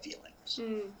hard feelings.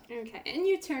 Okay, and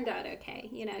you turned out okay.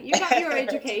 You got your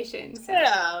education. So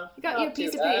yeah, you got your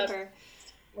piece of paper.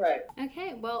 Right.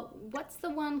 Okay, well, what's the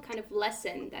one kind of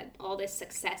lesson that all this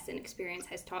success and experience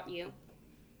has taught you?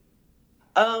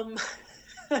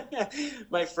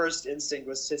 My first instinct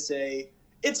was to say,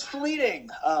 it's fleeting.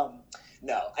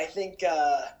 No, I think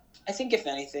if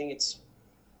anything, it's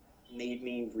made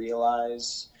me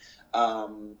realize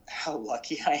how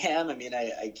lucky I am. I mean,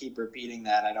 I keep repeating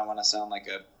that. I don't want to sound like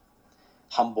a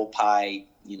humble pie,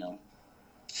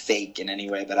 fake in any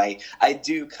way, but I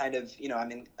do kind of,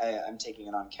 I'm taking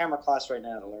an on-camera class right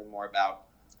now to learn more about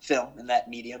film and that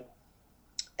medium.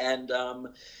 And,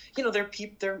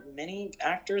 there are many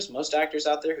actors, most actors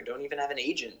out there who don't even have an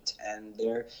agent, and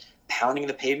they're pounding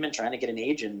the pavement trying to get an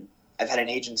agent. I've had an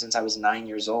agent since I was 9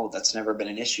 years old. That's never been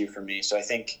an issue for me. So I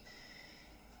think,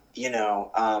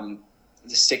 the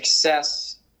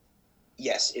success,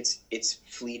 yes, it's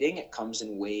fleeting. It comes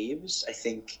in waves. I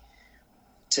think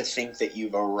to think that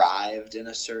you've arrived in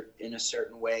a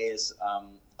certain way is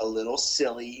a little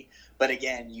silly. But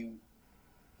again,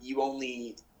 you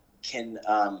only can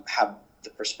have the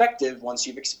perspective once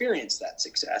you've experienced that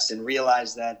success and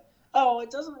realize that,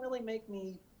 it doesn't really make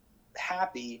me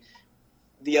happy.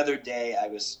 The other day I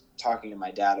was talking to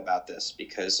my dad about this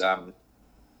because, I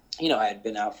had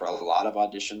been out for a lot of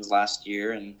auditions last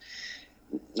year and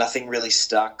nothing really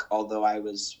stuck, although I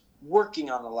was working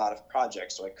on a lot of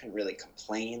projects, so I couldn't really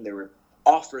complain. There were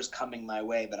offers coming my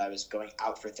way, but I was going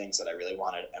out for things that I really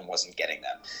wanted and wasn't getting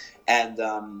them. And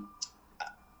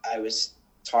I was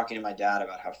talking to my dad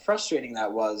about how frustrating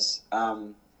that was.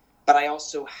 But I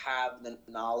also have the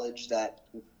knowledge that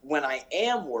when I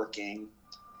am working,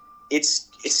 it's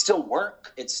still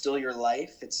work. It's still your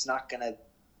life. It's not going to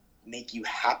make you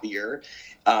happier.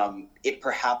 It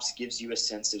perhaps gives you a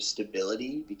sense of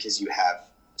stability because you have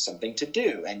something to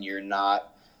do and you're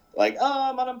not like,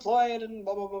 I'm unemployed and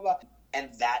blah, blah, blah, blah.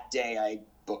 And that day I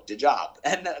booked a job.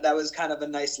 And that was kind of a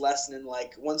nice lesson in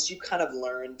like, once you kind of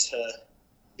learn to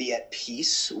be at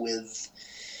peace with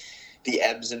the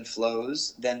ebbs and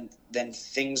flows, then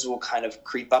things will kind of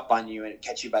creep up on you and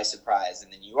catch you by surprise.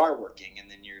 And then you are working and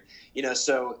then you're,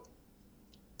 so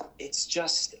it's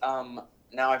just,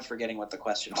 now I'm forgetting what the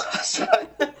question was.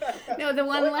 No, the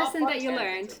one lesson that you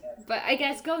learned. But I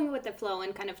guess going with the flow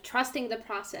and kind of trusting the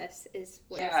process is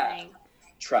what you're saying.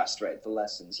 Trust, right? The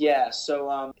lessons. Yeah. So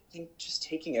I think just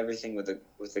taking everything with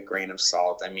a grain of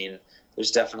salt. I mean,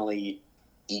 there's definitely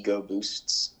ego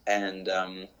boosts, and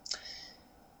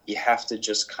you have to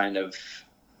just kind of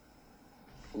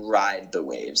ride the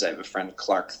waves. I have a friend,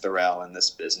 Clark Thorell, in this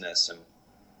business, and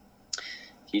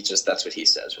that's what he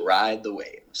says. Ride the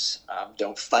waves.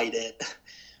 Don't fight it.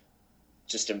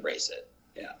 Just embrace it.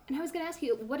 Yeah. And I was going to ask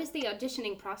you, what is the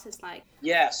auditioning process like?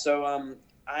 Yeah. So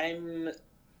I'm,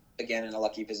 again, in a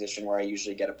lucky position where I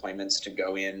usually get appointments to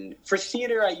go in. For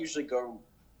theater, I usually go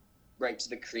right to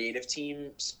the creative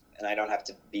teams, and I don't have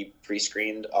to be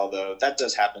pre-screened, although that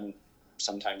does happen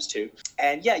sometimes too.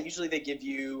 And yeah, usually they give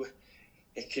you,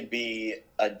 it could be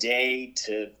a day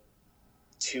to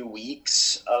 2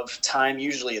 weeks of time.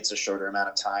 Usually it's a shorter amount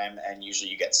of time, and usually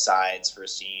you get sides for a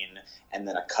scene and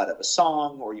then a cut of a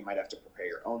song, or you might have to prepare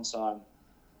your own song.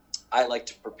 I like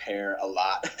to prepare a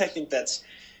lot. I think that's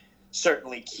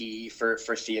certainly key for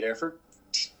theater. For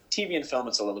TV and film,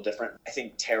 it's a little different. I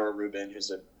think Tara Rubin,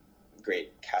 who's a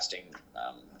great casting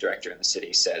director in the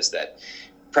city, says that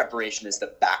preparation is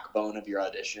the backbone of your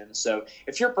audition. So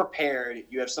if you're prepared,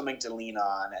 you have something to lean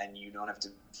on, and you don't have to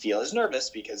feel as nervous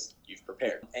because you've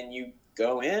prepared. And you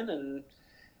go in and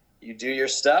you do your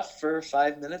stuff for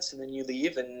 5 minutes, and then you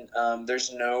leave. And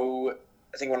there's no,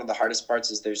 I think one of the hardest parts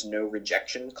is there's no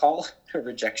rejection call or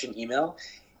rejection email.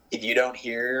 If you don't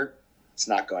hear, it's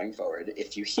not going forward.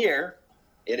 If you hear,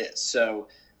 it is. So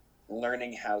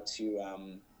learning how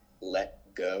to let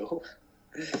go,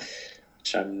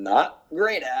 which I'm not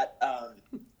great at,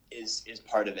 is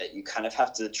part of it. You kind of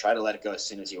have to try to let it go as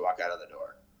soon as you walk out of the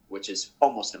door, which is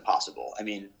almost impossible. I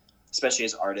mean, especially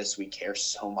as artists, we care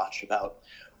so much about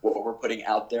what we're putting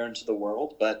out there into the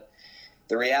world, but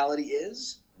the reality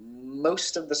is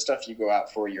most of the stuff you go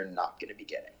out for, you're not going to be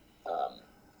getting.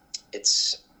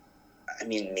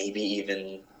 Maybe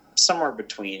even somewhere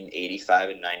between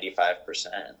 85 and 95%.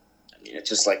 I mean, it's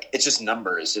just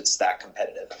numbers. It's that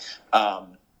competitive.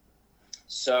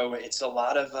 So it's a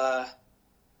lot of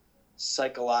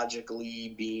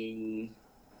psychologically being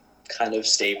kind of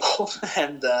stable.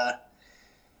 And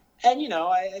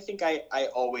I think I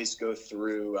always go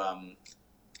through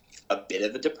a bit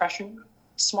of a depression,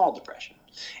 small depression.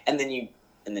 And then you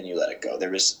let it go. There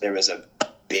was a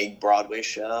big Broadway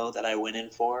show that I went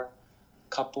in for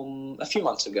a few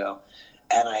months ago,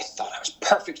 and I thought I was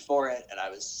perfect for it, and I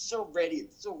was so ready and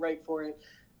so right for it.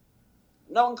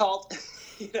 No one called,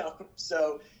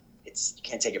 so you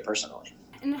can't take it personally.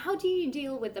 And how do you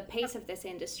deal with the pace of this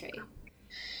industry?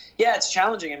 Yeah, it's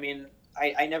challenging. I mean,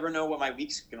 I never know what my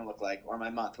week's going to look like or my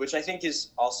month, which I think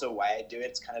is also why I do it.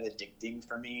 It's kind of addicting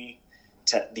for me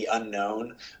to the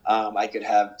unknown. I could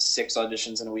have 6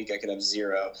 auditions in a week. I could have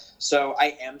 0. So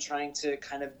I am trying to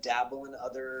kind of dabble in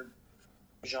other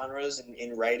genres and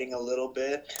in writing a little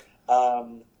bit.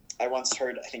 I once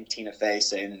heard, I think, Tina Fey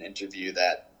say in an interview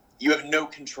that you have no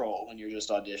control when you're just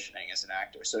auditioning as an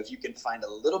actor. So if you can find a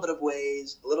little bit of a way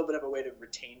to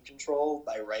retain control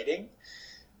by writing,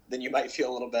 then you might feel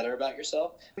a little better about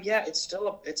yourself. But yeah, it's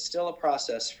still a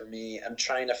process for me. I'm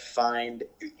trying to find,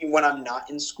 when I'm not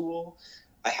in school,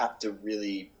 I have to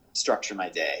really structure my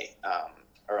day,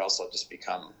 or else I'll just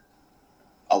become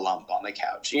a lump on the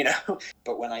couch,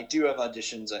 But when I do have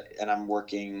auditions and I'm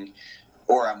working,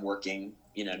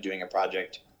 doing a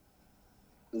project,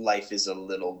 life is a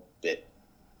little bit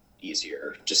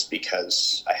easier just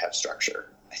because I have structure.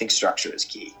 I think structure is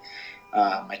key.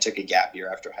 I took a gap year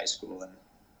after high school, and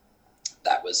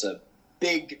that was a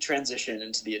big transition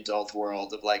into the adult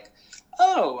world of like,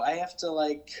 oh, I have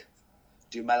to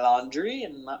do my laundry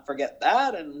and not forget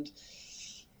that, and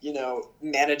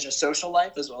manage a social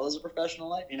life as well as a professional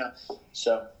life,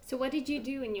 So what did you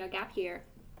do in your gap year?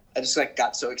 I just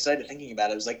got so excited thinking about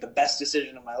it. It was the best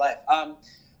decision of my life.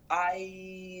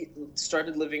 I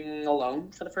started living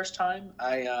alone for the first time.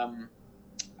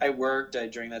 I worked.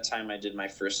 During that time, I did my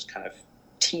first kind of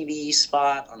TV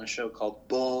spot on a show called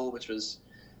Bull, which was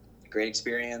a great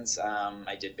experience.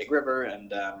 I did Big River,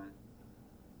 and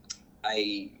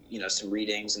some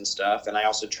readings and stuff. And I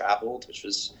also traveled, which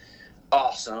was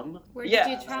awesome. Where did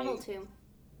you travel to?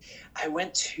 I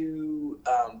went to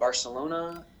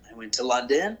Barcelona. I went to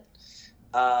London,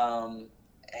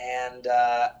 and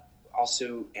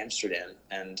also Amsterdam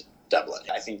and Dublin.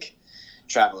 I think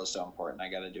travel is so important. I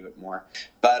got to do it more.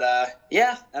 But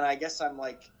and I guess I'm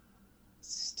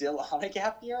still on a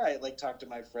gap year. I talked to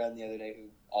my friend the other day who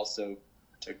also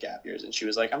took gap years, and she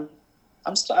was like, I'm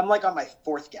on my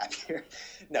 4th gap year.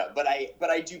 No, but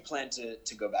I do plan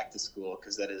to go back to school,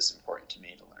 because that is important to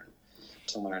me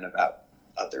to learn about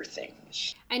other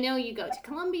things. I know you go to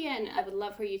Columbia, and I would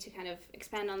love for you to kind of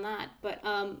expand on that. But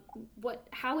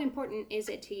how important is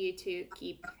it to you to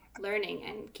keep learning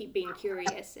and keep being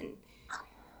curious? And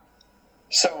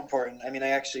so important. I mean,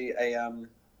 I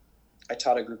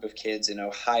taught a group of kids in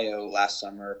Ohio last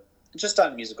summer, just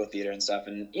on musical theater and stuff.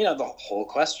 And, the whole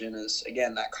question is,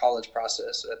 again, that college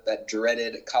process, that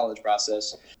dreaded college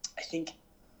process. I think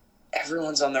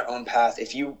everyone's on their own path.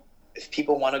 If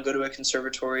people want to go to a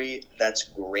conservatory, that's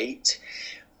great.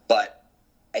 But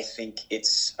I think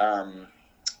it's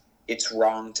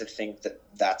wrong to think that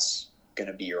that's going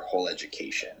to be your whole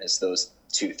education, is those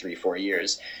 2, 3, 4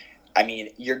 years. I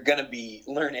mean, you're going to be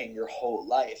learning your whole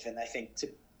life. And I think to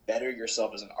better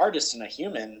yourself as an artist and a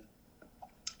human,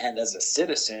 And as a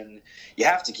citizen, you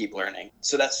have to keep learning.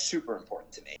 So that's super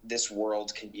important to me. This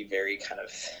world can be very kind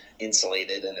of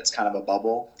insulated, and it's kind of a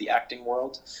bubble, the acting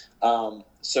world.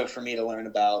 So for me to learn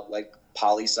about like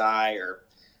poli-sci or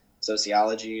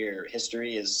sociology or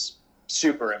history is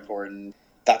super important.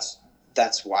 That's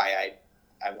why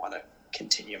I want to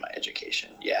continue my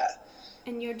education. Yeah.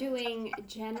 And you're doing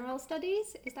general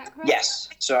studies, is that correct? Yes.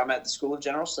 So I'm at the School of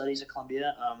General Studies at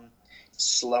Columbia.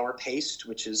 Slower paced,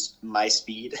 which is my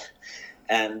speed.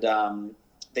 And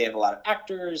they have a lot of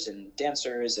actors and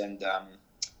dancers and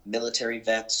military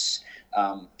vets,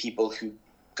 people who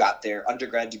got their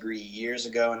undergrad degree years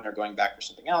ago and are going back for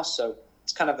something else. So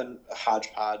it's kind of a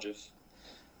hodgepodge of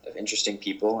interesting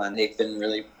people, and they've been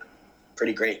really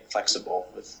pretty great, flexible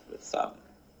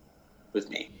with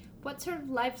me. What sort of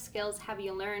life skills have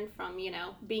you learned from,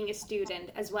 being a student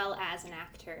as well as an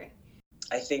actor?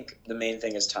 I think the main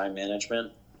thing is time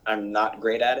management. I'm not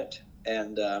great at it,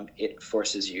 and it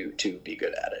forces you to be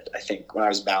good at it. I think when I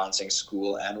was balancing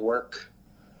school and work,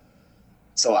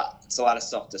 it's a lot. It's a lot of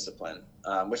self-discipline,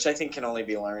 which I think can only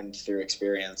be learned through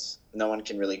experience. No one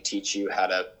can really teach you how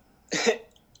to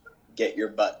get your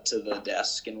butt to the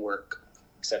desk and work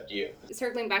except you.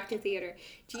 Circling back to theater,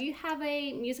 do you have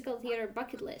a musical theater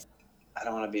bucket list? I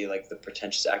don't want to be like the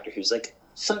pretentious actor who's like,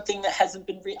 something that hasn't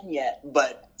been written yet,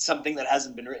 but something that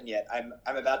hasn't been written yet. I'm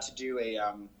about to do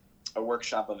a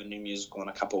workshop of a new musical in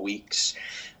a couple weeks.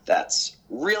 That's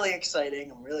really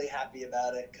exciting. I'm really happy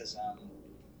about it because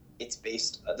it's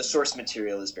based. The source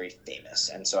material is very famous,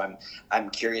 and so I'm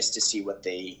curious to see what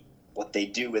they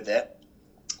do with it.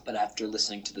 But after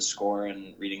listening to the score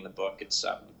and reading the book, it's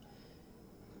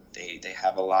they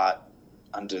have a lot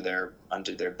under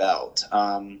their belt.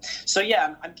 So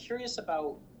yeah, I'm curious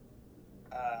about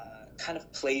kind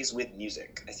of plays with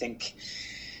music. I think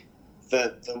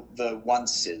the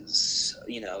onces,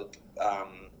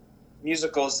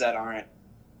 musicals that aren't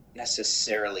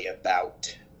necessarily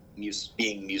about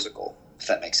being musical, if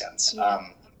that makes sense. Yeah.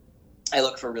 I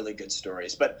look for really good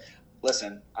stories. But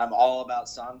listen, I'm all about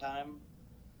Sondheim.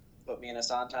 Put me in a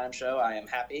Sondheim show, I am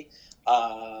happy.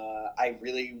 I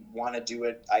really want to do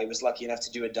it. I was lucky enough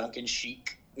to do a Duncan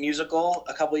Sheik musical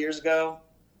a couple years ago.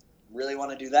 Really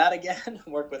want to do that again.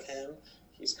 Work with him.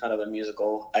 He's kind of a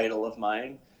musical idol of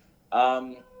mine.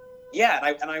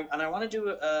 Yeah, and I want to do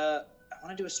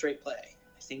a straight play.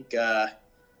 I think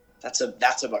that's a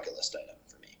bucket list item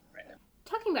for me right now.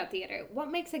 Talking about theater,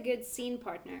 what makes a good scene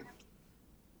partner?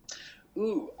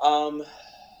 Ooh,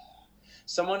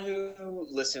 someone who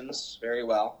listens very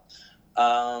well.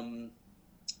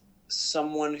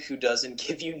 Someone who doesn't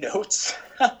give you notes.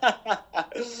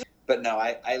 But no,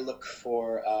 I look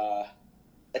for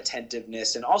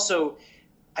attentiveness, and also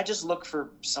I just look for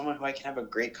someone who I can have a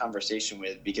great conversation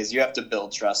with, because you have to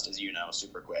build trust, as you know,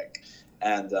 super quick.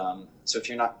 And so if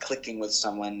you're not clicking with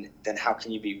someone, then how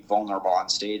can you be vulnerable on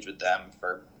stage with them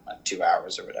for like 2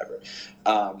 hours or whatever?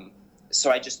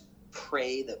 So I just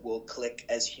pray that we'll click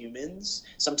as humans.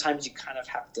 Sometimes you kind of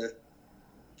have to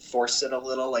force it a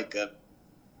little, like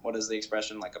what is the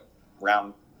expression? Like a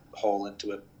round hole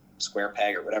into a square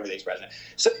peg, or whatever the expression is.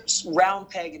 So round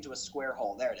peg into a square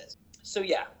hole. There it is. So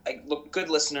yeah, I look, good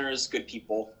listeners, good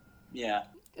people. Yeah.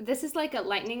 This is like a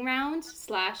lightning round /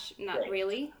 not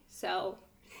really. So,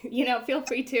 feel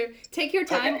free to take your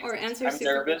time or answer I'm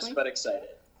super nervous, quickly. but excited.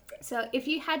 Okay. So if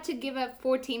you had to give a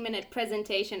 14-minute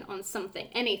presentation on something,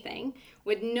 anything,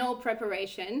 with no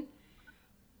preparation,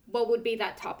 what would be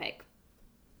that topic?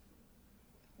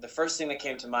 The first thing that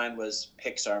came to mind was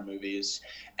Pixar movies,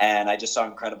 and I just saw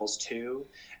Incredibles 2,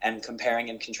 and comparing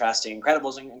and contrasting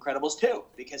Incredibles and Incredibles 2,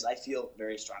 because I feel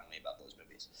very strongly about those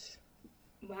movies.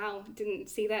 Wow, didn't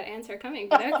see that answer coming,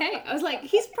 but okay. I was like,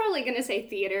 he's probably going to say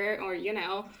theater or,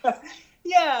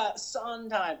 Yeah,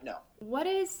 Sondheim, no. What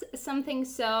is something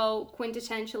so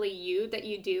quintessentially you that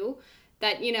you do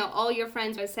that, all your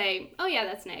friends would say, oh yeah,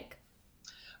 that's Nick?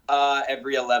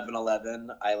 Every 11/11,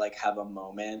 I have a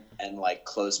moment and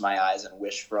close my eyes and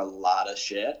wish for a lot of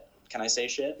shit. Can I say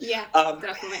shit? Yeah,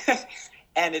 definitely.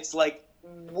 And it's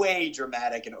way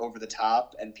dramatic and over the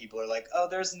top, and people are like, oh,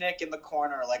 there's Nick in the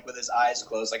corner, with his eyes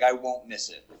closed. I won't miss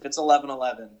it. If it's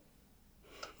 11/11,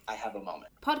 I have a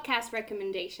moment. Podcast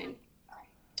recommendation.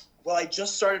 Well, I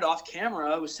just started Off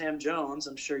Camera with Sam Jones.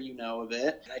 I'm sure you know of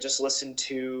it. I just listened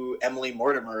to Emily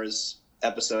Mortimer's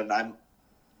episode, and I'm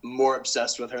more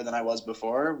obsessed with her than I was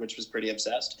before, which was pretty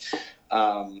obsessed.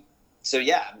 So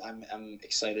yeah, I'm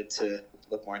excited to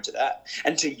look more into that,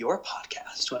 and to your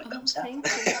podcast when it comes out.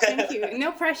 Thank you.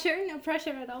 No pressure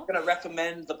at all. I'm gonna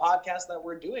recommend the podcast that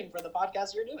we're doing for the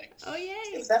podcast you're doing. Oh yay!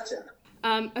 Exception.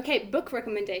 Okay, book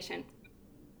recommendation.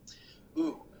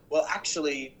 Ooh, Well,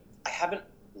 actually, I haven't.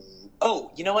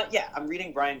 Oh, you know what? Yeah, I'm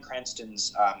reading Bryan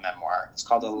Cranston's memoir. It's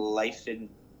called A Life in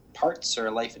Parts or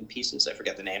A Life in Pieces. I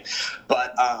forget the name,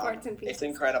 but Parts and Pieces. it's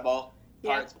incredible.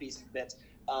 Yeah. Parts, pieces, bits.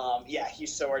 Yeah,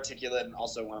 he's so articulate and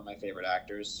also one of my favorite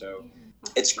actors. So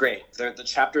it's great. The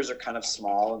chapters are kind of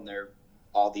small and they're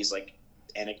all these like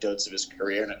anecdotes of his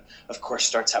career, and it, of course,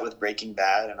 starts out with Breaking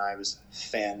Bad, and I was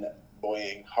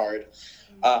fanboying hard.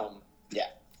 Yeah.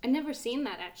 I've never seen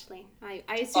that actually. I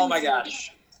assume. Oh my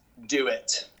gosh, do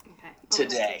it. Okay.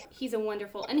 Today. He's a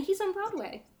wonderful, and he's on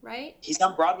Broadway, right? He's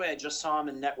on Broadway. I just saw him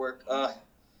in Network. How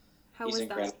He's was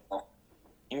incredible. that?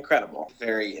 Incredible.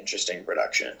 Very interesting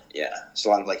production. Yeah. It's a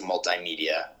lot of like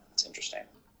multimedia. It's interesting.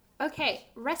 Okay,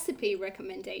 recipe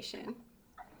recommendation.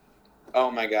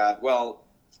 Oh my God. Well,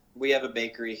 we have a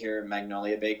bakery here,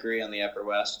 Magnolia Bakery on the Upper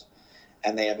West,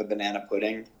 and they have a banana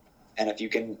pudding. And if you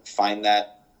can find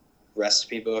that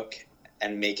recipe book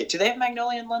and make it. Do they have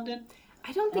Magnolia in London?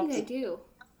 I don't think they do,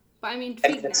 but I'm And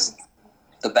intrigued now. it's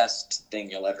the best thing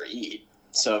you'll ever eat.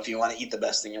 So if you want to eat the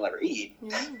best thing you'll ever eat,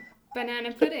 Yeah.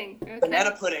 Banana pudding. Okay.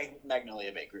 banana pudding,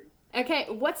 Magnolia Bakery. Okay,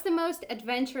 what's the most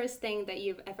adventurous thing that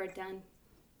you've ever done?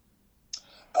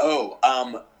 Oh,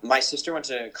 my sister went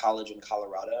to college in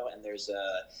Colorado, and there's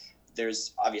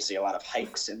obviously a lot of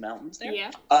hikes and mountains there.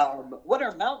 Yeah. What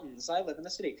are mountains? I live in the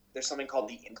city. There's something called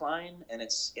the Incline, and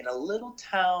it's in a little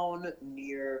town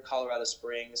near Colorado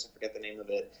Springs. I forget the name of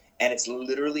it. And it's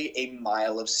literally a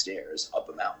mile of stairs up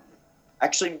a mountain.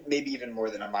 Actually, maybe even more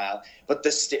than a mile. But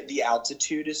the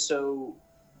altitude is so,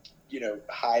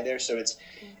 high there. So it's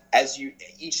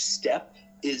each step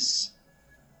is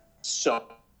so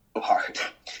hard.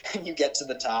 And you get to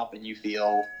the top and you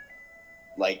feel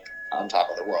like on top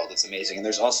of the world. It's amazing. And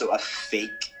there's also a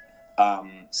fake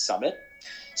summit.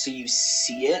 So you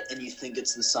see it and you think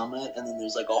it's the summit, and then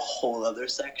there's like a whole other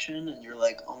section and you're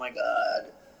like, oh my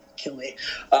God, kill me.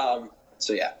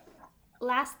 So yeah.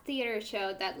 Last theater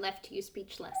show that left you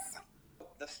speechless.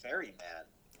 The Ferryman.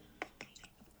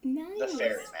 Nice. The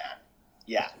Ferryman.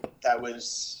 Yeah,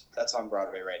 that's on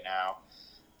Broadway right now,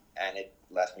 and it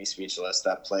left me speechless.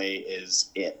 That play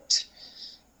is it.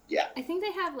 Yeah. I think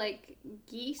they have like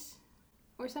geese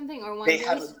or something, or one They goose.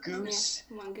 have a goose.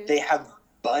 Yeah, one goose. They have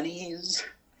bunnies.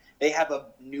 They have a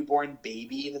newborn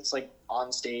baby that's like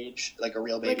on stage, like a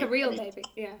real baby. Like a real baby,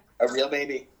 yeah. A real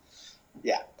baby.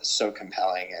 Yeah, so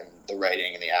compelling, and the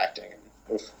writing and the acting.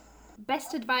 Oof.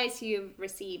 Best advice you've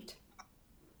received?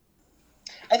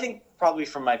 I think probably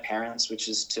from my parents, which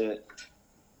is to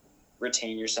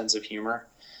retain your sense of humor.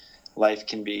 Life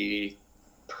can be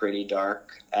pretty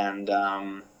dark, and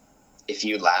if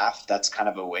you laugh, that's kind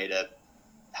of a way to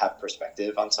have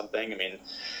perspective on something. I mean,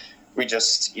 we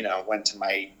just, went to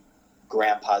my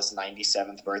grandpa's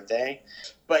 97th birthday,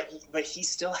 but he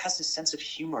still has a sense of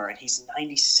humor, and he's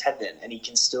 97 and he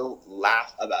can still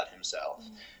laugh about himself.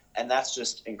 And that's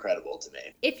just incredible to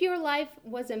me. If your life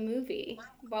was a movie,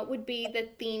 what would be the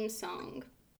theme song?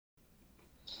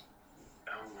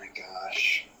 Oh my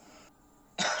gosh.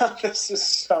 This is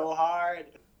so hard.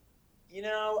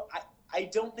 I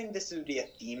don't think this would be a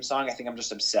theme song. I think I'm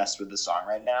just obsessed with the song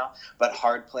right now. But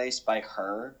Hard Place by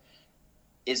Her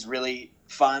is really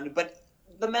fun, but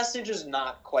the message is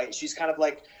not quite. She's kind of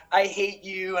like, I hate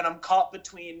you and I'm caught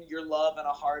between your love and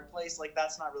a hard place. Like,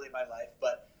 that's not really my life,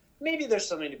 but maybe there's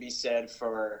something to be said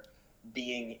for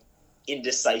being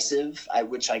indecisive,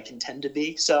 which I can tend to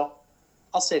be. So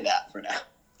I'll say that for now.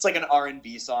 It's like an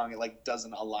R&B song. It like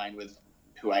doesn't align with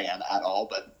who I am at all,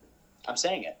 but I'm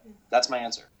saying it. That's my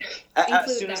answer.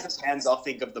 As soon as this ends, I'll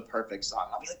think of the perfect song.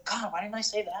 I'll be like, God, why didn't I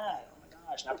say that? Oh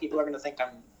my gosh, now people are going to think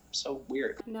I'm so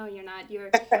weird. No, you're not.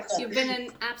 You've been an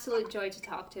absolute joy to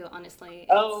talk to, honestly.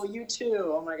 Oh, you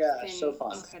too. Oh my gosh, It's so been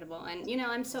fun. incredible. And,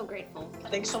 I'm so grateful.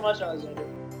 Thanks so much, Alexander.